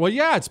should ban? Well,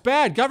 yeah, it's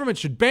bad. Government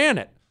should ban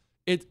it.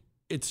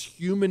 It's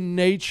human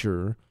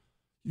nature.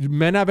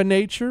 Men have a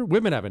nature.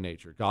 Women have a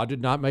nature. God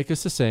did not make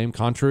us the same.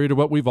 Contrary to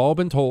what we've all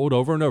been told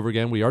over and over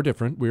again, we are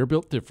different. We are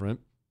built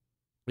different.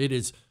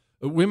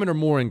 Women are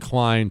more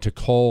inclined to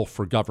call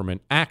for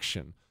government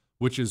action,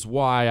 which is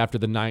why after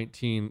the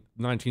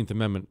 19th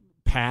Amendment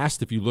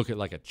passed, if you look at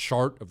like a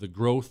chart of the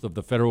growth of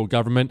the federal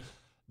government,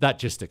 that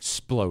just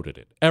exploded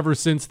it. Ever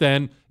since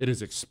then, it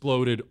has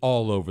exploded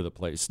all over the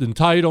place.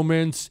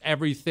 Entitlements,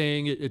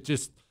 everything,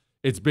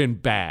 it's been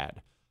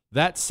bad.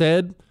 That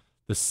said,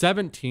 the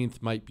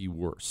 17th might be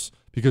worse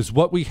because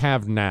what we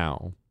have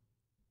now,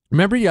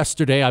 remember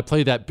yesterday I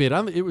played that bit,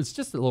 it was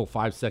just a little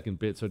 5-second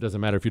bit, so it doesn't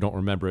matter if you don't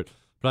remember it,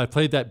 but I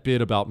played that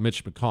bit about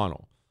Mitch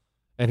McConnell,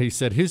 and he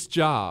said his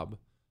job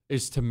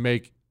is to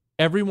make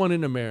everyone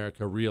in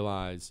America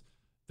realize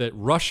that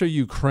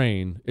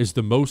Russia-Ukraine is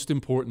the most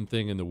important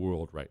thing in the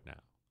world right now.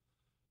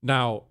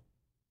 Now,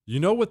 you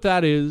know what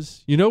that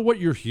is? You know what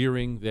you're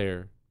hearing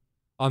there?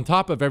 On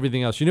top of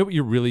everything else, you know what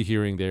you're really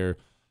hearing there?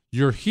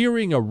 You're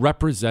hearing a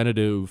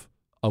representative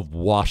of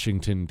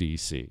Washington,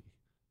 D.C.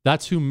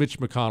 That's who Mitch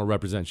McConnell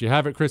represents. You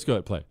have it, Chris? Go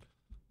ahead, play.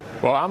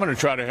 Well, I'm going to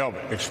try to help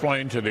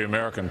explain to the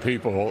American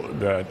people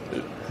that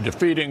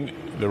defeating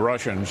the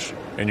Russians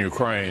in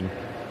Ukraine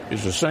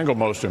is the single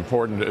most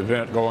important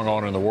event going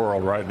on in the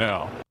world right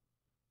now.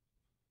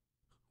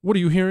 What are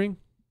you hearing?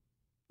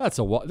 That's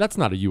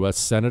not a U.S.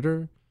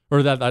 senator.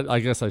 Or that I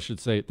guess I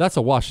should say, that's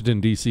a Washington,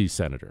 D.C.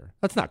 senator.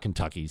 That's not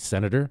Kentucky's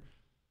senator.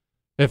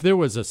 If there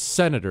was a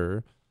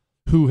senator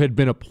who had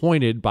been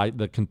appointed by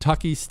the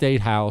Kentucky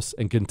State House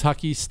and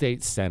Kentucky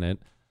State Senate,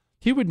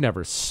 he would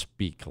never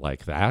speak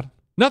like that.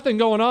 Nothing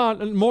going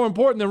on more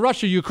important than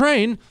Russia,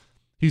 Ukraine.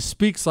 He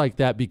speaks like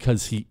that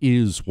because he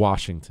is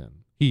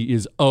Washington. He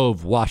is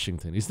of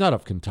Washington. He's not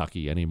of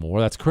Kentucky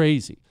anymore. That's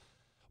crazy.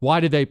 Why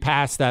did they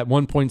pass that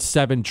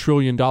 $1.7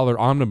 trillion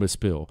omnibus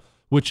bill,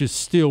 which is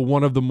still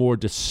one of the more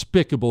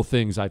despicable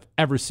things I've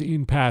ever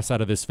seen pass out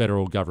of this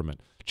federal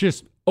government?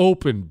 Just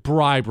open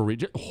bribery,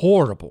 just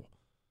horrible.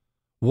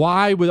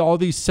 Why would all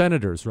these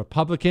senators,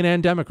 Republican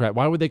and Democrat,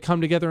 why would they come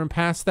together and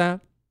pass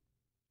that?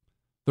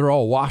 They're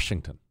all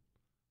Washington.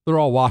 They're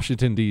all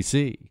Washington,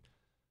 D.C.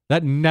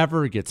 That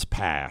never gets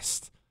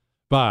passed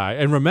by,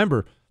 and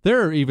remember,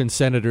 there are even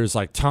senators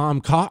like Tom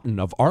Cotton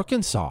of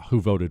Arkansas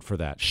who voted for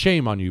that.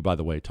 Shame on you, by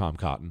the way, Tom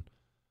Cotton.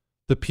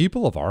 The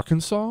people of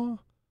Arkansas,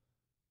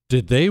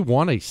 did they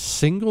want a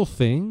single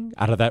thing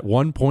out of that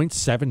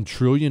 $1.7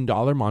 trillion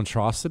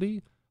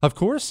monstrosity? Of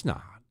course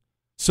not.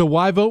 So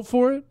why vote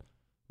for it?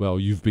 well,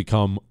 you've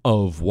become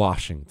of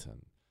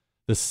Washington.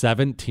 The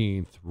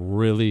 17th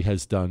really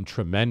has done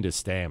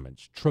tremendous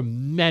damage.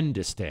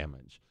 Tremendous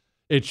damage.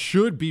 It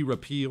should be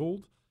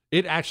repealed.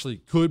 It actually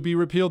could be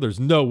repealed. There's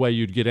no way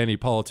you'd get any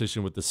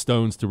politician with the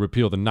stones to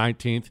repeal the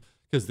 19th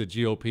because the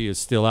GOP is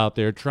still out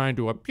there trying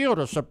to appeal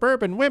to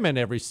suburban women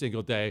every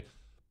single day.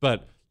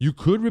 But you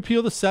could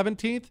repeal the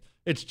 17th.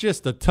 It's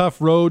just a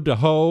tough road to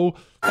hoe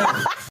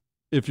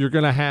if you're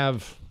going to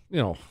have,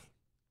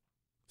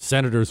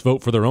 senators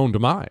vote for their own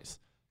demise.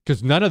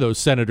 Because none of those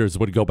senators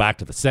would go back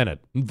to the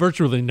Senate.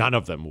 Virtually none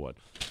of them would.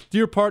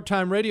 Dear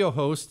part-time radio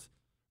host,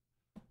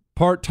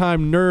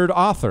 part-time nerd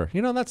author.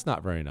 That's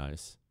not very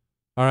nice.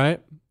 All right?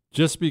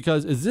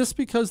 Is this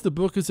because the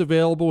book is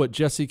available at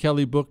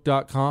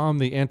jessekellybook.com,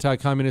 the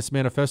Anti-Communist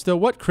Manifesto?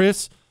 What,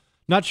 Chris?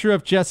 Not sure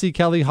if Jesse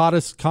Kelly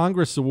Hottest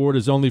Congress Award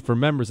is only for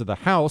members of the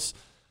House,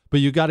 but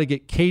you got to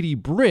get Katie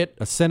Britt,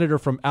 a senator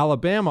from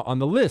Alabama, on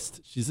the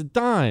list. She's a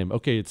dime.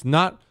 Okay, it's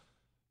not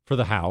for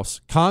the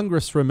House.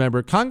 Congress,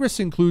 remember, Congress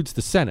includes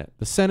the Senate.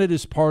 The Senate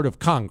is part of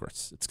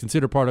Congress. It's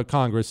considered part of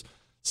Congress.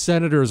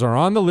 Senators are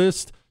on the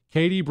list.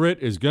 Katie Britt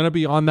is going to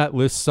be on that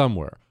list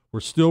somewhere.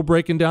 We're still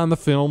breaking down the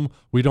film.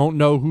 We don't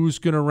know who's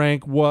going to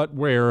rank what,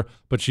 where,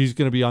 but she's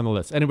going to be on the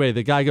list. Anyway,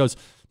 the guy goes,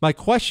 my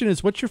question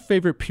is, what's your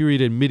favorite period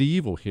in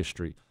medieval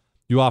history?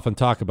 You often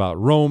talk about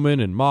Roman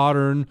and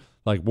modern,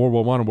 like World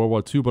War I and World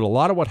War II, but a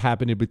lot of what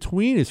happened in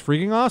between is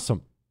freaking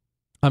awesome.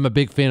 I'm a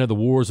big fan of the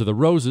Wars of the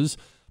Roses,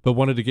 but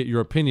wanted to get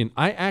your opinion.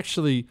 I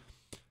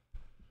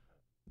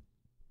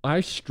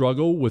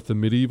struggle with the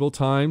medieval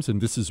times,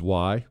 and this is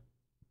why.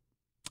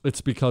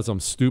 It's because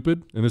I'm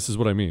stupid, and this is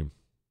what I mean.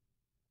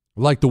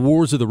 Like the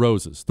Wars of the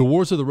Roses. The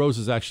Wars of the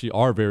Roses actually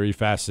are very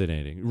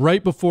fascinating.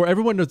 Right before,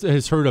 everyone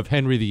has heard of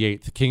Henry VIII,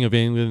 the King of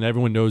England.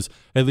 Everyone knows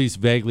at least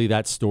vaguely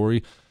that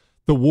story.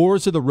 The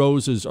Wars of the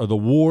Roses are the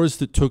wars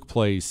that took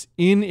place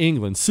in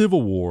England,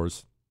 civil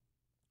wars,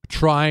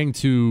 trying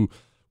to,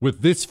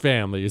 with this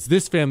family, is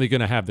this family going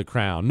to have the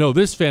crown? No,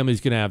 this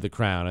family's going to have the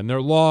crown. And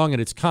they're long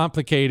and it's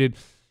complicated,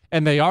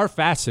 and they are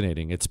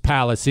fascinating. It's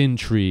palace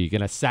intrigue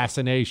and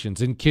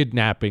assassinations and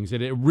kidnappings,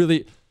 and it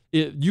really...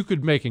 you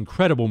could make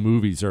incredible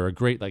movies or a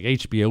great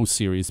HBO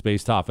series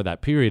based off of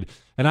that period.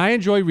 And I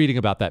enjoy reading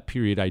about that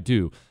period. I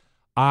do.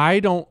 I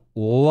don't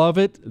love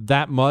it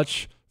that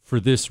much for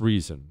this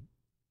reason.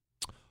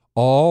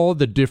 All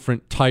the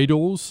different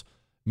titles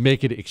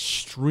make it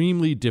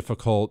extremely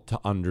difficult to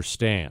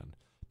understand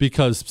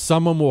because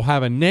someone will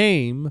have a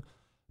name,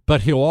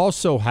 but he'll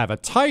also have a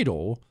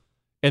title.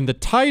 And the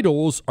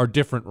titles are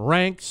different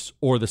ranks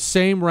or the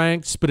same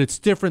ranks, but it's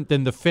different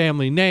than the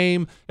family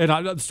name.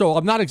 And so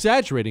I'm not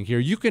exaggerating here.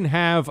 You can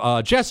have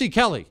Jesse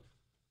Kelly,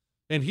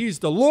 and he's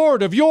the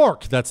Lord of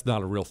York. That's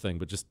not a real thing,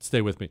 but just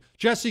stay with me.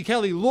 Jesse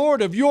Kelly,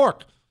 Lord of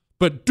York,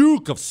 but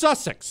Duke of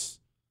Sussex.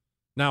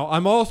 Now,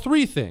 I'm all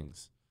three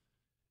things.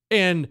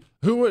 And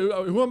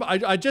who am I?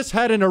 I just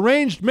had an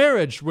arranged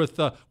marriage with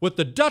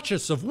the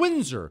Duchess of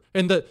Windsor,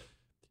 and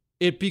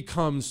it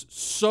becomes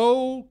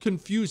so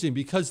confusing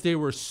because they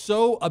were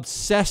so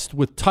obsessed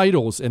with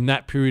titles in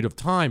that period of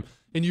time,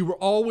 and you were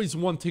always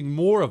wanting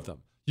more of them.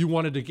 You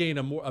wanted to gain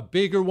a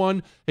bigger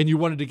one, and you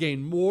wanted to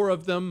gain more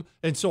of them.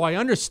 And so I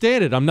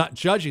understand it. I'm not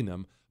judging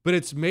them, but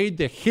it's made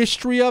the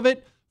history of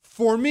it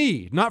for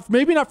me,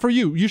 maybe not for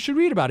you. You should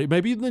read about it.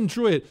 Maybe you'll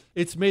enjoy it.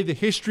 It's made the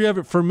history of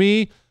it for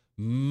me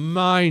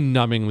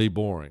mind-numbingly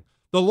boring.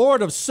 The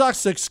Lord of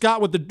Sussex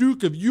got with the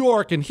Duke of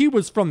York, and he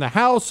was from the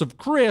house of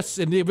Chris,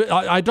 and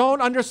I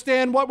don't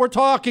understand what we're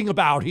talking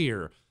about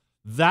here.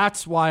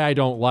 That's why I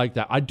don't like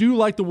that. I do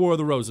like the War of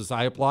the Roses.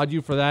 I applaud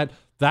you for that.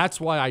 That's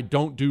why I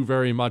don't do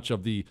very much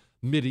of the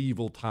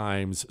medieval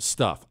times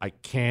stuff. I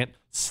can't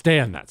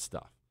stand that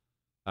stuff.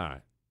 All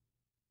right.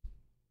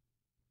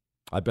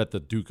 I bet the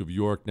Duke of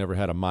York never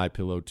had a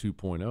MyPillow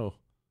 2.0.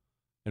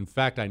 In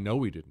fact, I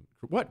know he didn't.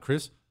 What,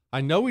 Chris? I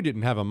know he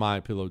didn't have a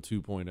MyPillow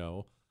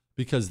 2.0.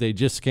 Because they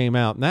just came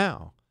out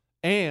now.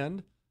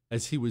 And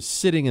as he was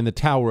sitting in the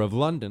Tower of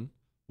London,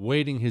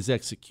 waiting his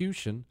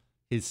execution,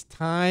 his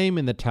time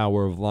in the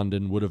Tower of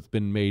London would have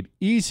been made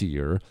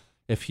easier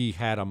if he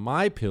had a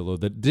MyPillow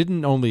that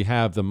didn't only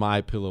have the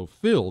MyPillow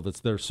fill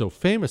that they're so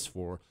famous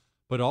for,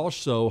 but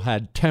also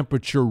had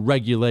temperature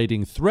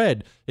regulating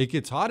thread. It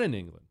gets hot in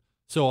England.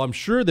 So I'm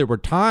sure there were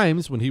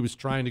times when he was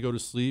trying to go to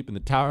sleep in the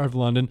Tower of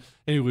London,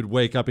 and he would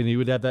wake up and he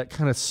would have that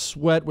kind of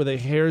sweat where the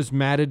hair's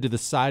matted to the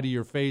side of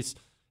your face.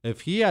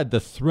 If he had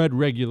the thread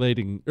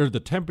regulating or the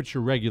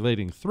temperature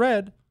regulating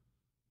thread,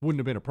 wouldn't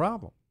have been a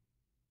problem.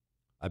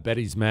 I bet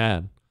he's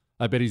mad.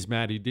 I bet he's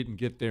mad he didn't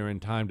get there in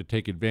time to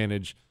take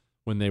advantage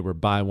when they were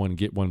buy one,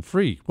 get one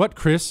free. What,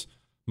 Chris?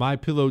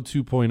 MyPillow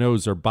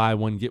 2.0s are buy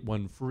one, get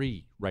one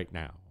free right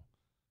now.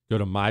 Go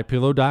to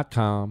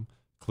MyPillow.com,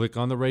 click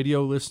on the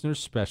radio listener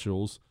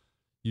specials,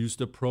 use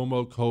the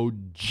promo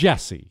code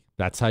Jesse.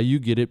 That's how you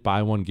get it,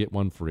 buy one, get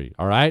one free.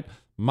 All right?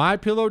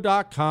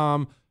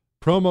 MyPillow.com,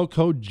 promo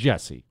code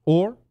Jesse.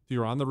 Or if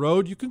you're on the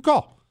road, you can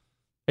call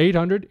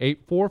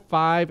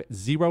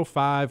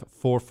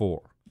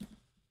 800-845-0544.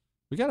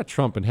 We got a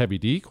Trump and Heavy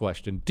D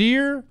question.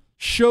 Dear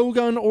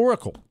Shogun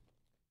Oracle,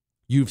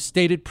 You've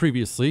stated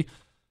previously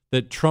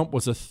that Trump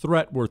was a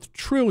threat worth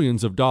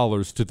trillions of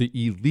dollars to the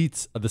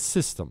elites of the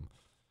system.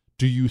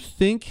 Do you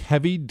think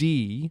Heavy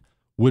D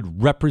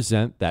would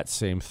represent that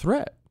same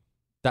threat?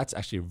 That's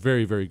actually a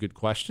very, very good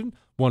question.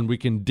 One we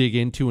can dig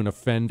into and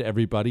offend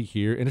everybody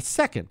here in a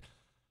second.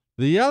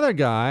 The other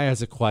guy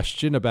has a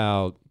question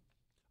about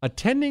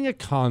attending a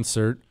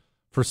concert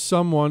for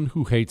someone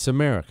who hates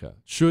America.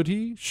 Should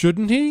he?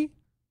 Shouldn't he?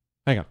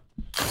 Hang on.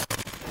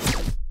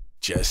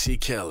 Jesse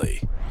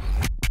Kelly.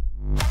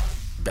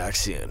 Back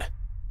soon.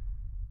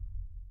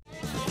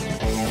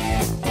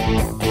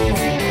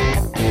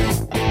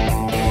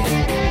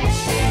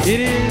 It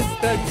is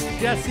the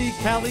Jesse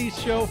Kelly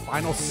Show,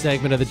 final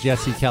segment of the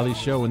Jesse Kelly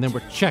Show, and then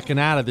we're checking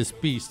out of this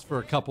beast for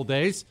a couple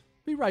days.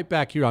 Be right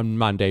back here on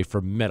Monday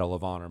for Medal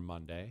of Honor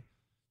Monday.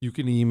 You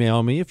can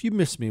email me if you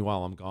miss me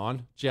while I'm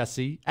gone,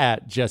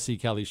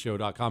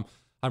 jesse@jessekellyshow.com.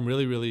 I'm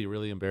really, really,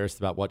 really embarrassed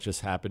about what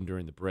just happened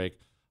during the break.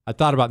 I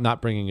thought about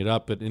not bringing it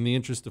up, but in the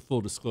interest of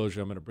full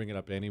disclosure, I'm going to bring it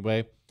up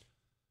anyway.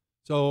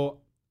 So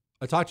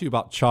I talk to you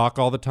about Choq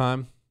all the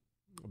time,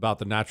 about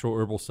the natural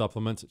herbal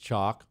supplements at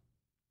Choq.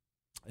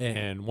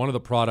 And one of the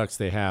products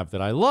they have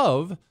that I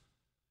love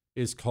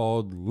is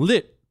called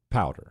Lit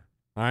Powder.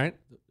 All right?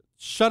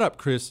 Shut up,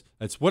 Chris.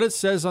 That's what it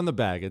says on the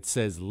bag. It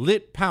says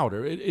Lit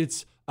Powder.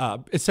 It's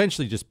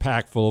essentially just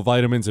packed full of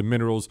vitamins and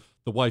minerals.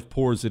 The wife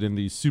pours it in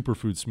these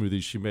superfood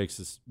smoothies she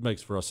makes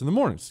for us in the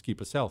mornings to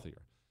keep us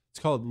healthier. It's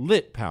called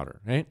Lit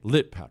Powder, right?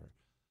 Lit Powder.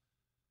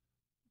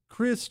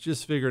 Chris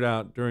just figured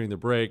out during the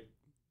break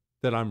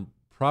that I'm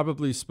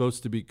probably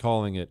supposed to be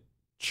calling it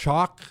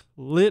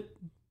Chocolate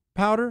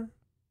Powder.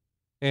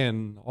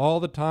 And all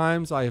the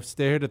times I have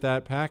stared at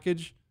that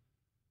package,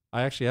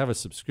 I actually have a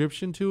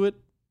subscription to it.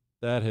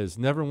 That has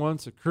never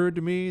once occurred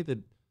to me that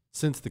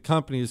since the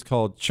company is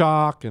called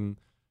Choq and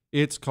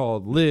it's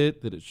called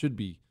Lit, that it should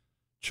be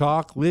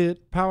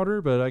Chocolate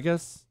Powder. But I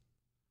guess,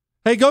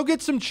 hey, go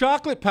get some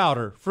chocolate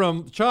powder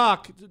from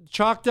Choq,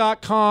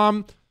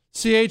 choq.com,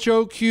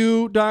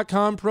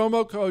 CHOQ.com,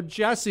 promo code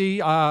Jesse,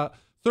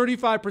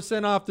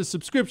 35% off the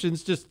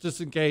subscriptions,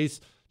 just in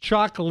case.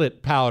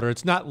 Chocolate powder.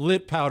 It's not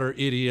lit powder,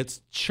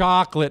 idiots.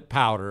 Chocolate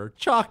powder.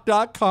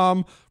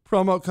 Choq.com,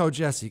 promo code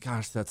Jesse.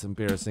 Gosh, that's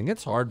embarrassing.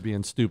 It's hard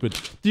being stupid.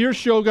 Dear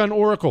Shogun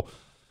Oracle,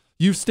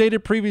 you've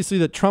stated previously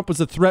that Trump was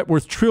a threat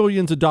worth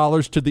trillions of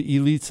dollars to the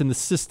elites in the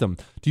system.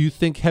 Do you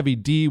think Heavy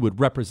D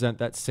would represent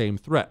that same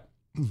threat?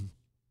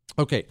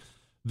 Okay,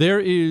 there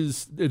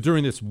is,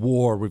 during this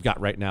war we've got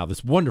right now,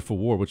 this wonderful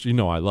war, which you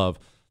know I love,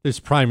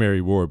 this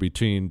primary war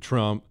between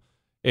Trump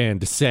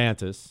and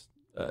DeSantis.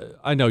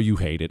 I know you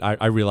hate it.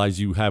 I realize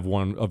you have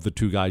one of the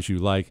two guys you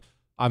like.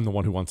 I'm the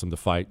one who wants them to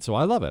fight, so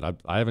I love it.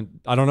 I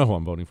don't know who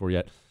I'm voting for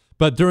yet.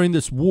 But during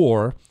this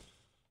war,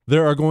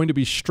 there are going to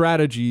be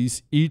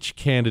strategies each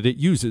candidate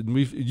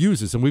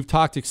uses, and we've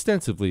talked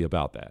extensively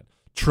about that.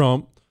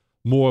 Trump,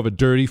 more of a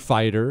dirty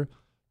fighter.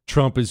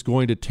 Trump is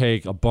going to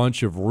take a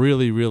bunch of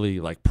really, really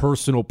like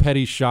personal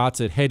petty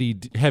shots at Heavy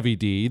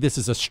D. This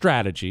is a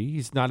strategy.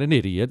 He's not an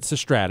idiot. It's a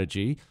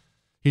strategy.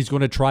 He's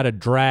going to try to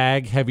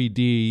drag Heavy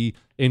D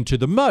into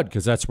the mud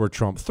because that's where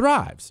Trump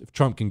thrives. If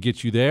Trump can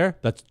get you there,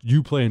 that's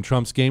you playing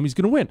Trump's game, he's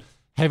going to win.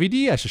 Heavy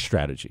D has a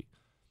strategy.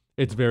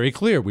 It's very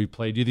clear. We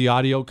played you the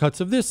audio cuts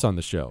of this on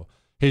the show.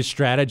 His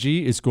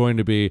strategy is going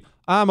to be,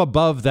 I'm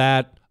above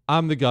that.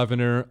 I'm the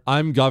governor.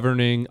 I'm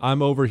governing.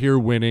 I'm over here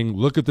winning.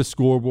 Look at the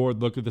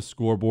scoreboard. Look at the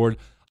scoreboard.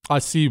 I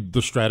see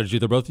the strategy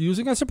they're both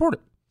using. I support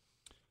it.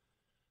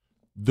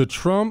 The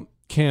Trump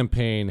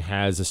campaign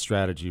has a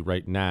strategy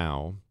right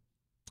now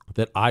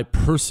that I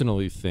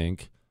personally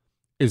think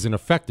is an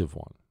effective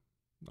one.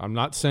 I'm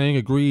not saying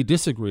agree,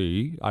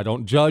 disagree. I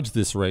don't judge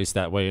this race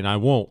that way, and I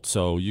won't.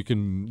 So you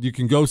can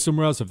go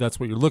somewhere else if that's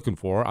what you're looking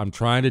for. I'm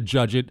trying to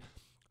judge it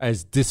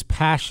as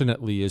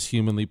dispassionately as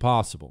humanly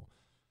possible.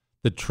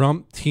 The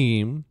Trump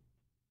team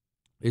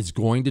is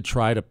going to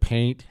try to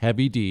paint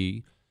Heavy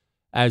D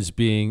as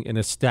being an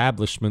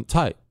establishment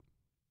type.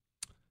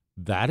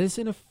 That is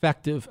an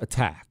effective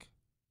attack.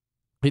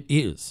 It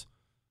is.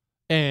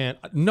 And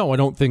no, I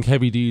don't think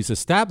Heavy D is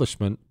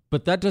establishment,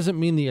 but that doesn't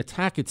mean the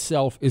attack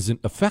itself isn't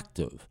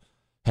effective.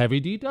 Heavy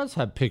D does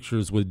have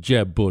pictures with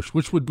Jeb Bush,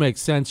 which would make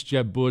sense.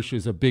 Jeb Bush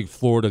is a big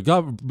Florida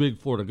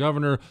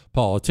governor,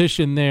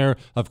 politician there.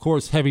 Of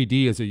course, Heavy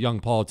D as a young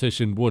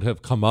politician would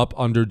have come up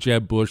under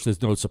Jeb Bush.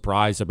 There's no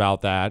surprise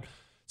about that.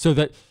 So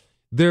that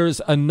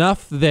there's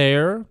enough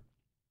there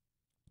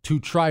to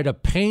try to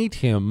paint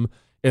him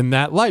in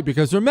that light.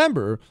 Because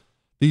remember,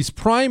 these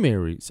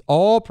primaries,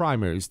 all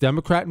primaries,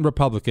 Democrat and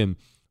Republican,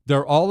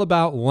 they're all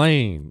about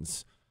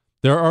lanes.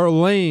 There are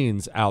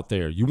lanes out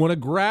there. You want to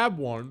grab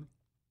one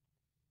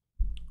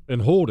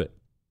and hold it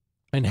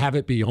and have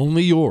it be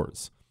only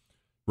yours.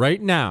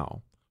 Right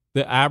now,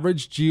 the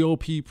average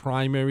GOP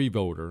primary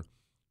voter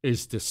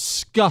is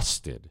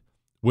disgusted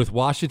with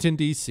Washington,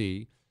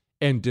 D.C.,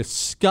 and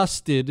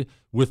disgusted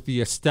with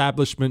the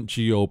establishment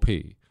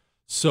GOP.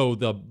 So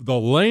the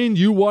lane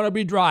you want to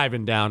be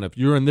driving down if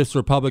you're in this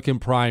Republican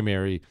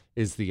primary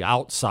is the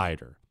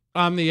outsider.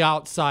 I'm the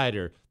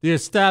outsider. The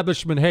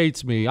establishment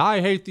hates me.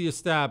 I hate the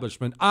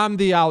establishment. I'm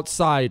the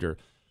outsider.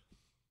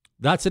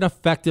 That's an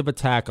effective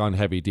attack on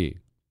Heavy D.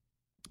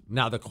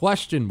 Now, the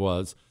question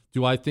was,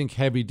 do I think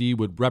Heavy D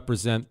would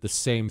represent the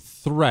same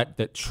threat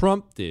that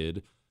Trump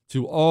did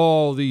to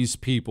all these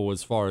people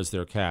as far as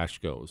their cash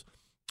goes?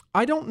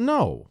 I don't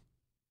know.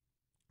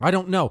 I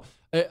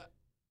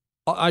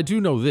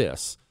do know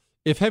this.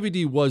 If Heavy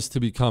D was to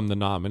become the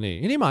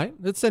nominee, and he might,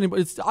 it's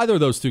either of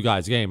those two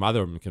guys' game.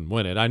 Either of them can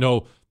win it. I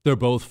know they're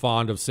both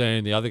fond of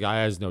saying the other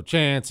guy has no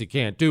chance. He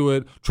can't do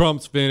it.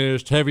 Trump's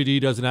finished. Heavy D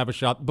doesn't have a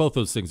shot. Both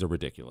those things are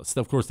ridiculous.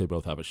 Of course, they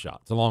both have a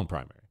shot. It's a long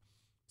primary.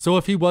 So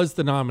if he was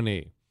the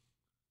nominee,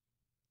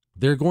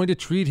 they're going to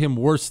treat him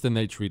worse than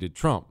they treated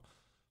Trump.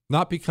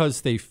 Not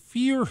because they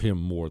fear him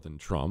more than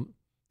Trump.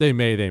 They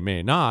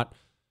may not.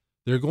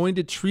 They're going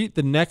to treat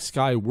the next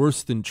guy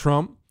worse than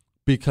Trump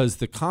because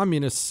the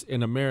communists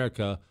in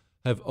America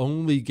have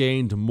only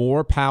gained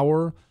more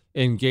power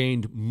and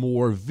gained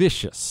more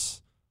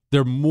vicious.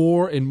 They're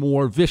more and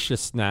more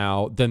vicious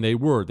now than they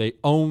were. They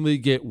only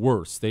get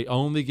worse. They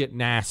only get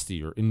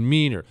nastier and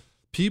meaner.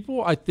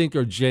 People, I think,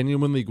 are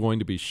genuinely going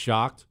to be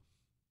shocked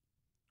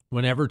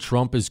whenever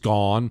Trump is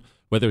gone,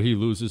 whether he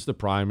loses the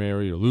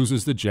primary or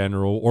loses the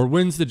general or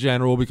wins the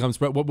general,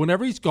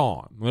 whenever he's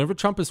gone, whenever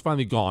Trump is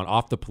finally gone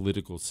off the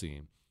political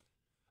scene.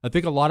 I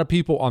think a lot of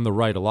people on the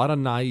right, a lot of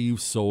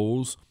naive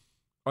souls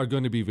are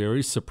going to be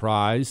very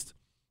surprised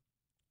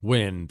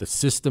when the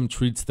system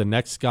treats the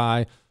next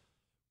guy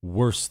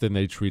worse than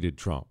they treated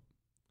Trump.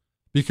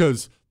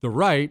 Because the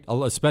right,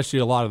 especially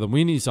a lot of the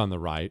weenies on the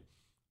right,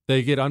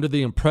 they get under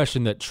the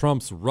impression that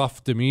Trump's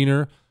rough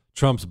demeanor,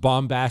 Trump's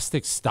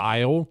bombastic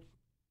style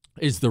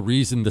is the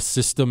reason the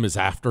system is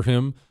after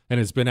him and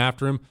has been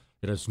after him.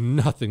 It has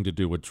nothing to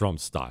do with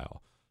Trump's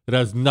style. It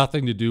has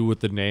nothing to do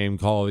with the name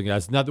calling. It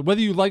has nothing.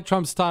 Whether you like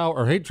Trump's style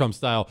or hate Trump's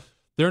style,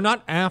 they're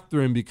not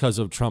after him because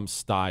of Trump's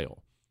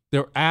style.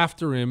 They're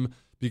after him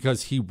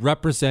because he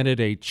represented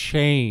a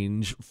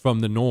change from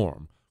the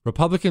norm.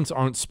 Republicans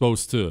aren't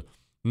supposed to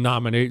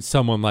nominate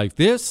someone like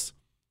this.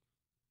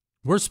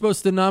 We're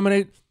supposed to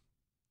nominate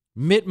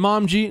Mitt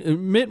Mom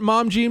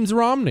James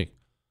Romney,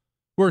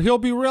 where he'll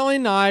be really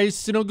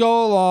nice and he'll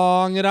go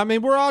along. And I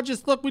mean,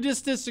 we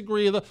just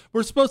disagree.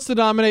 We're supposed to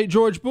nominate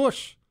George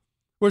Bush.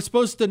 We're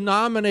supposed to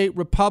nominate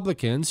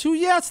Republicans who,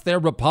 yes, they're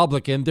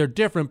Republican. They're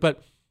different,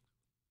 but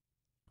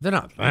they're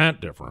not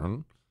that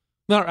different.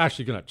 They're not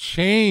actually going to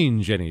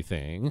change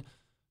anything.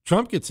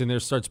 Trump gets in there,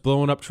 starts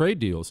blowing up trade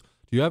deals.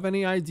 Do you have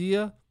any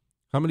idea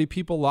how many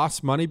people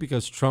lost money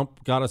because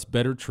Trump got us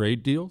better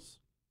trade deals?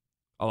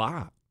 A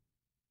lot.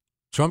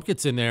 Trump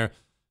gets in there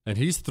and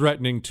he's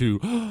threatening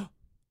to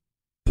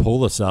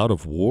pull us out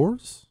of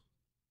wars.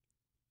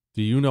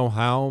 Do you know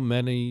how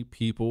many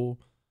people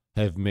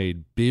have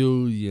made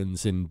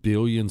billions and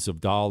billions of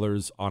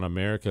dollars on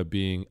America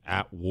being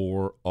at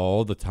war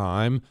all the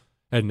time?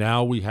 And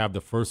now we have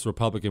the first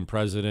Republican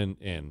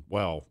president in,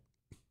 well,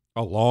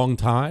 a long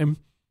time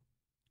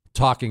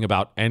talking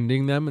about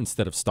ending them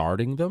instead of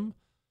starting them.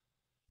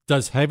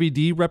 Does Heavy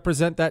D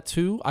represent that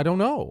too? I don't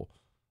know.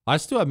 I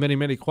still have many,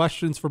 many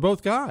questions for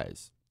both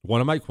guys.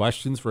 One of my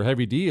questions for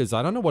Heavy D is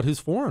I don't know what his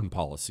foreign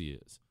policy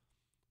is.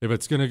 If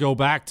it's going to go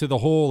back to the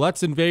whole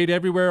let's invade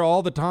everywhere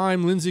all the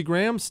time, Lindsey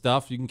Graham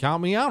stuff, you can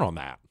count me out on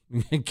that.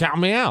 You can count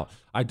me out.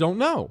 I don't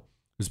know.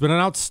 He's been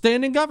an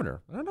outstanding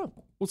governor. I don't know.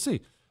 We'll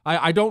see.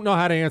 I don't know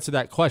how to answer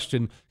that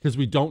question because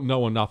we don't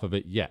know enough of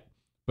it yet.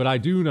 But I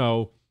do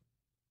know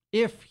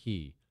if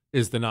he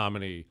is the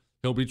nominee,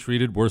 he'll be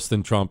treated worse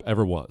than Trump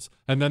ever was.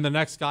 And then the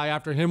next guy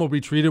after him will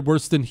be treated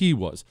worse than he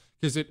was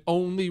because it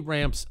only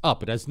ramps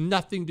up. It has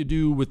nothing to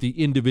do with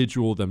the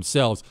individual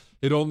themselves.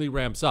 It only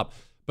ramps up.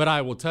 But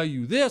I will tell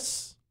you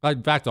this.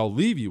 In fact, I'll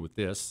leave you with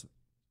this.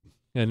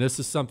 And this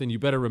is something you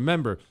better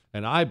remember,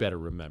 and I better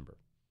remember.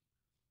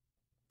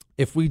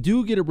 If we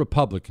do get a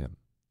Republican,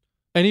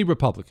 any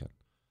Republican,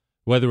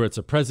 whether it's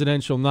a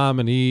presidential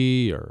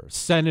nominee or a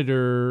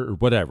senator or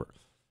whatever,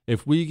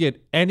 if we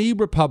get any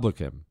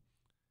Republican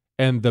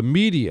and the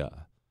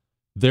media,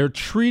 they're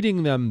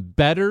treating them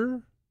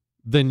better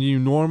than you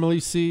normally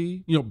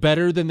see,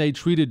 better than they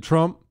treated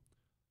Trump,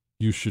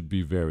 you should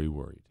be very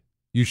worried.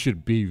 You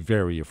should be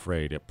very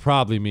afraid. It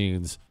probably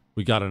means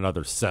we got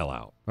another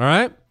sellout. All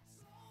right?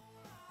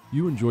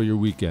 You enjoy your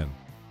weekend.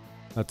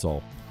 That's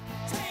all.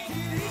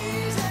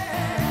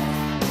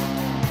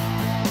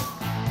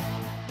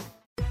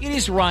 It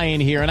is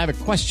Ryan here, and I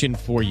have a question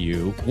for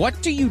you.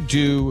 What do you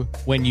do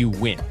when you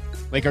win?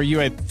 Like, are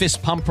you a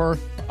fist pumper,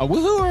 a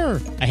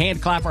woohooer, a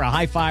hand clapper, a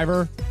high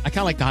fiver? I kind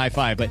of like the high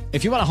five, but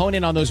if you want to hone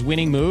in on those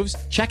winning moves,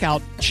 check out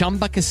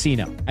Chumba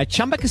Casino. At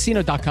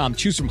ChumbaCasino.com,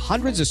 choose from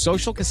hundreds of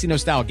social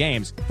casino-style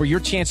games for your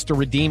chance to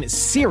redeem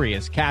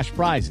serious cash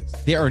prizes.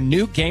 There are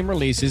new game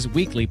releases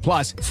weekly,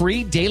 plus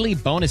free daily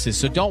bonuses,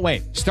 so don't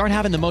wait. Start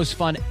having the most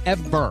fun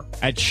ever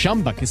at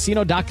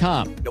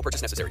ChumbaCasino.com. No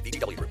purchase necessary.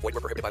 VGW Group. Void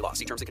where prohibited by law.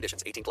 See terms and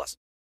conditions. 18+.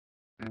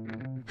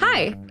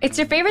 Hi, it's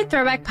your favorite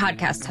Throwback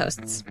podcast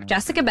hosts,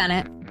 Jessica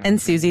Bennett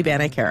and Susie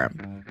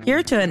Banna-Karam,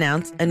 here to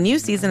announce a new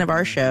season of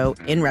our show,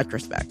 In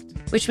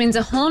Retrospect. which means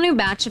a whole new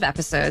batch of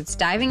episodes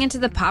diving into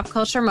the pop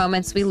culture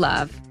moments we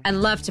love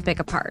and love to pick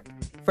apart.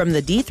 From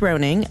the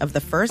dethroning of the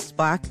first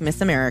Black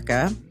Miss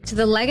America to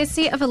the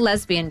legacy of a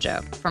lesbian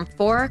joke from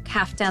 4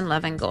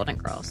 Kaftan-loving Golden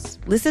Girls.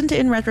 Listen to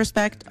In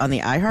Retrospect on the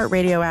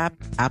iHeartRadio app,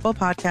 Apple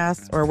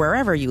Podcasts, or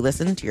wherever you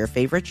listen to your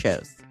favorite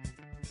shows.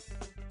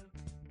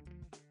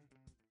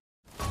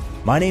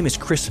 My name is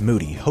Chris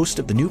Moody, host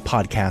of the new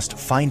podcast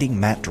Finding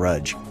Matt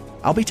Drudge.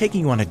 I'll be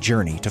taking you on a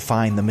journey to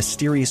find the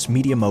mysterious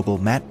media mogul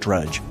Matt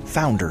Drudge,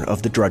 founder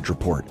of The Drudge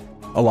Report.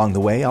 Along the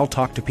way, I'll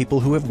talk to people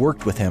who have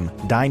worked with him,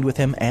 dined with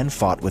him, and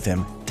fought with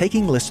him,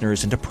 taking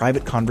listeners into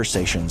private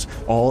conversations,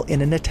 all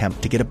in an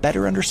attempt to get a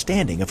better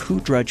understanding of who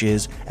Drudge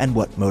is and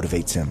what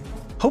motivates him.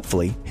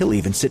 Hopefully, he'll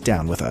even sit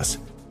down with us.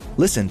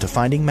 Listen to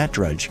Finding Matt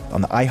Drudge on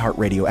the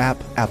iHeartRadio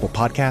app, Apple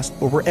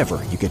Podcast, or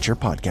wherever you get your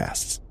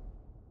podcasts.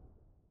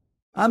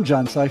 I'm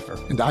John Cipher.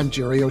 And I'm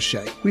Jerry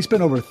O'Shea. We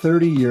spent over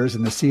 30 years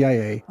in the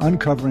CIA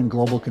uncovering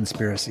global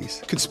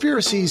conspiracies.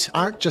 Conspiracies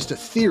aren't just a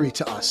theory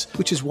to us,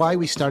 which is why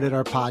we started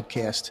our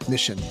podcast,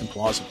 Mission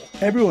Implausible.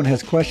 Everyone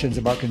has questions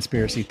about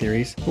conspiracy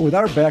theories, but with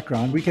our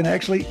background, we can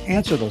actually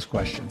answer those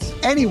questions.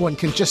 Anyone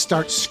can just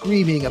start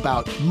screaming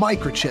about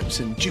microchips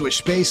and Jewish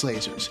space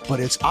lasers, but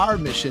it's our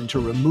mission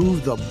to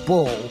remove the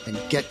bull and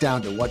get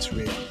down to what's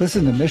real.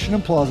 Listen to Mission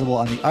Implausible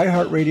on the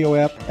iHeartRadio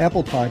app,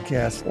 Apple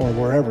Podcasts, or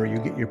wherever you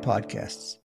get your podcasts.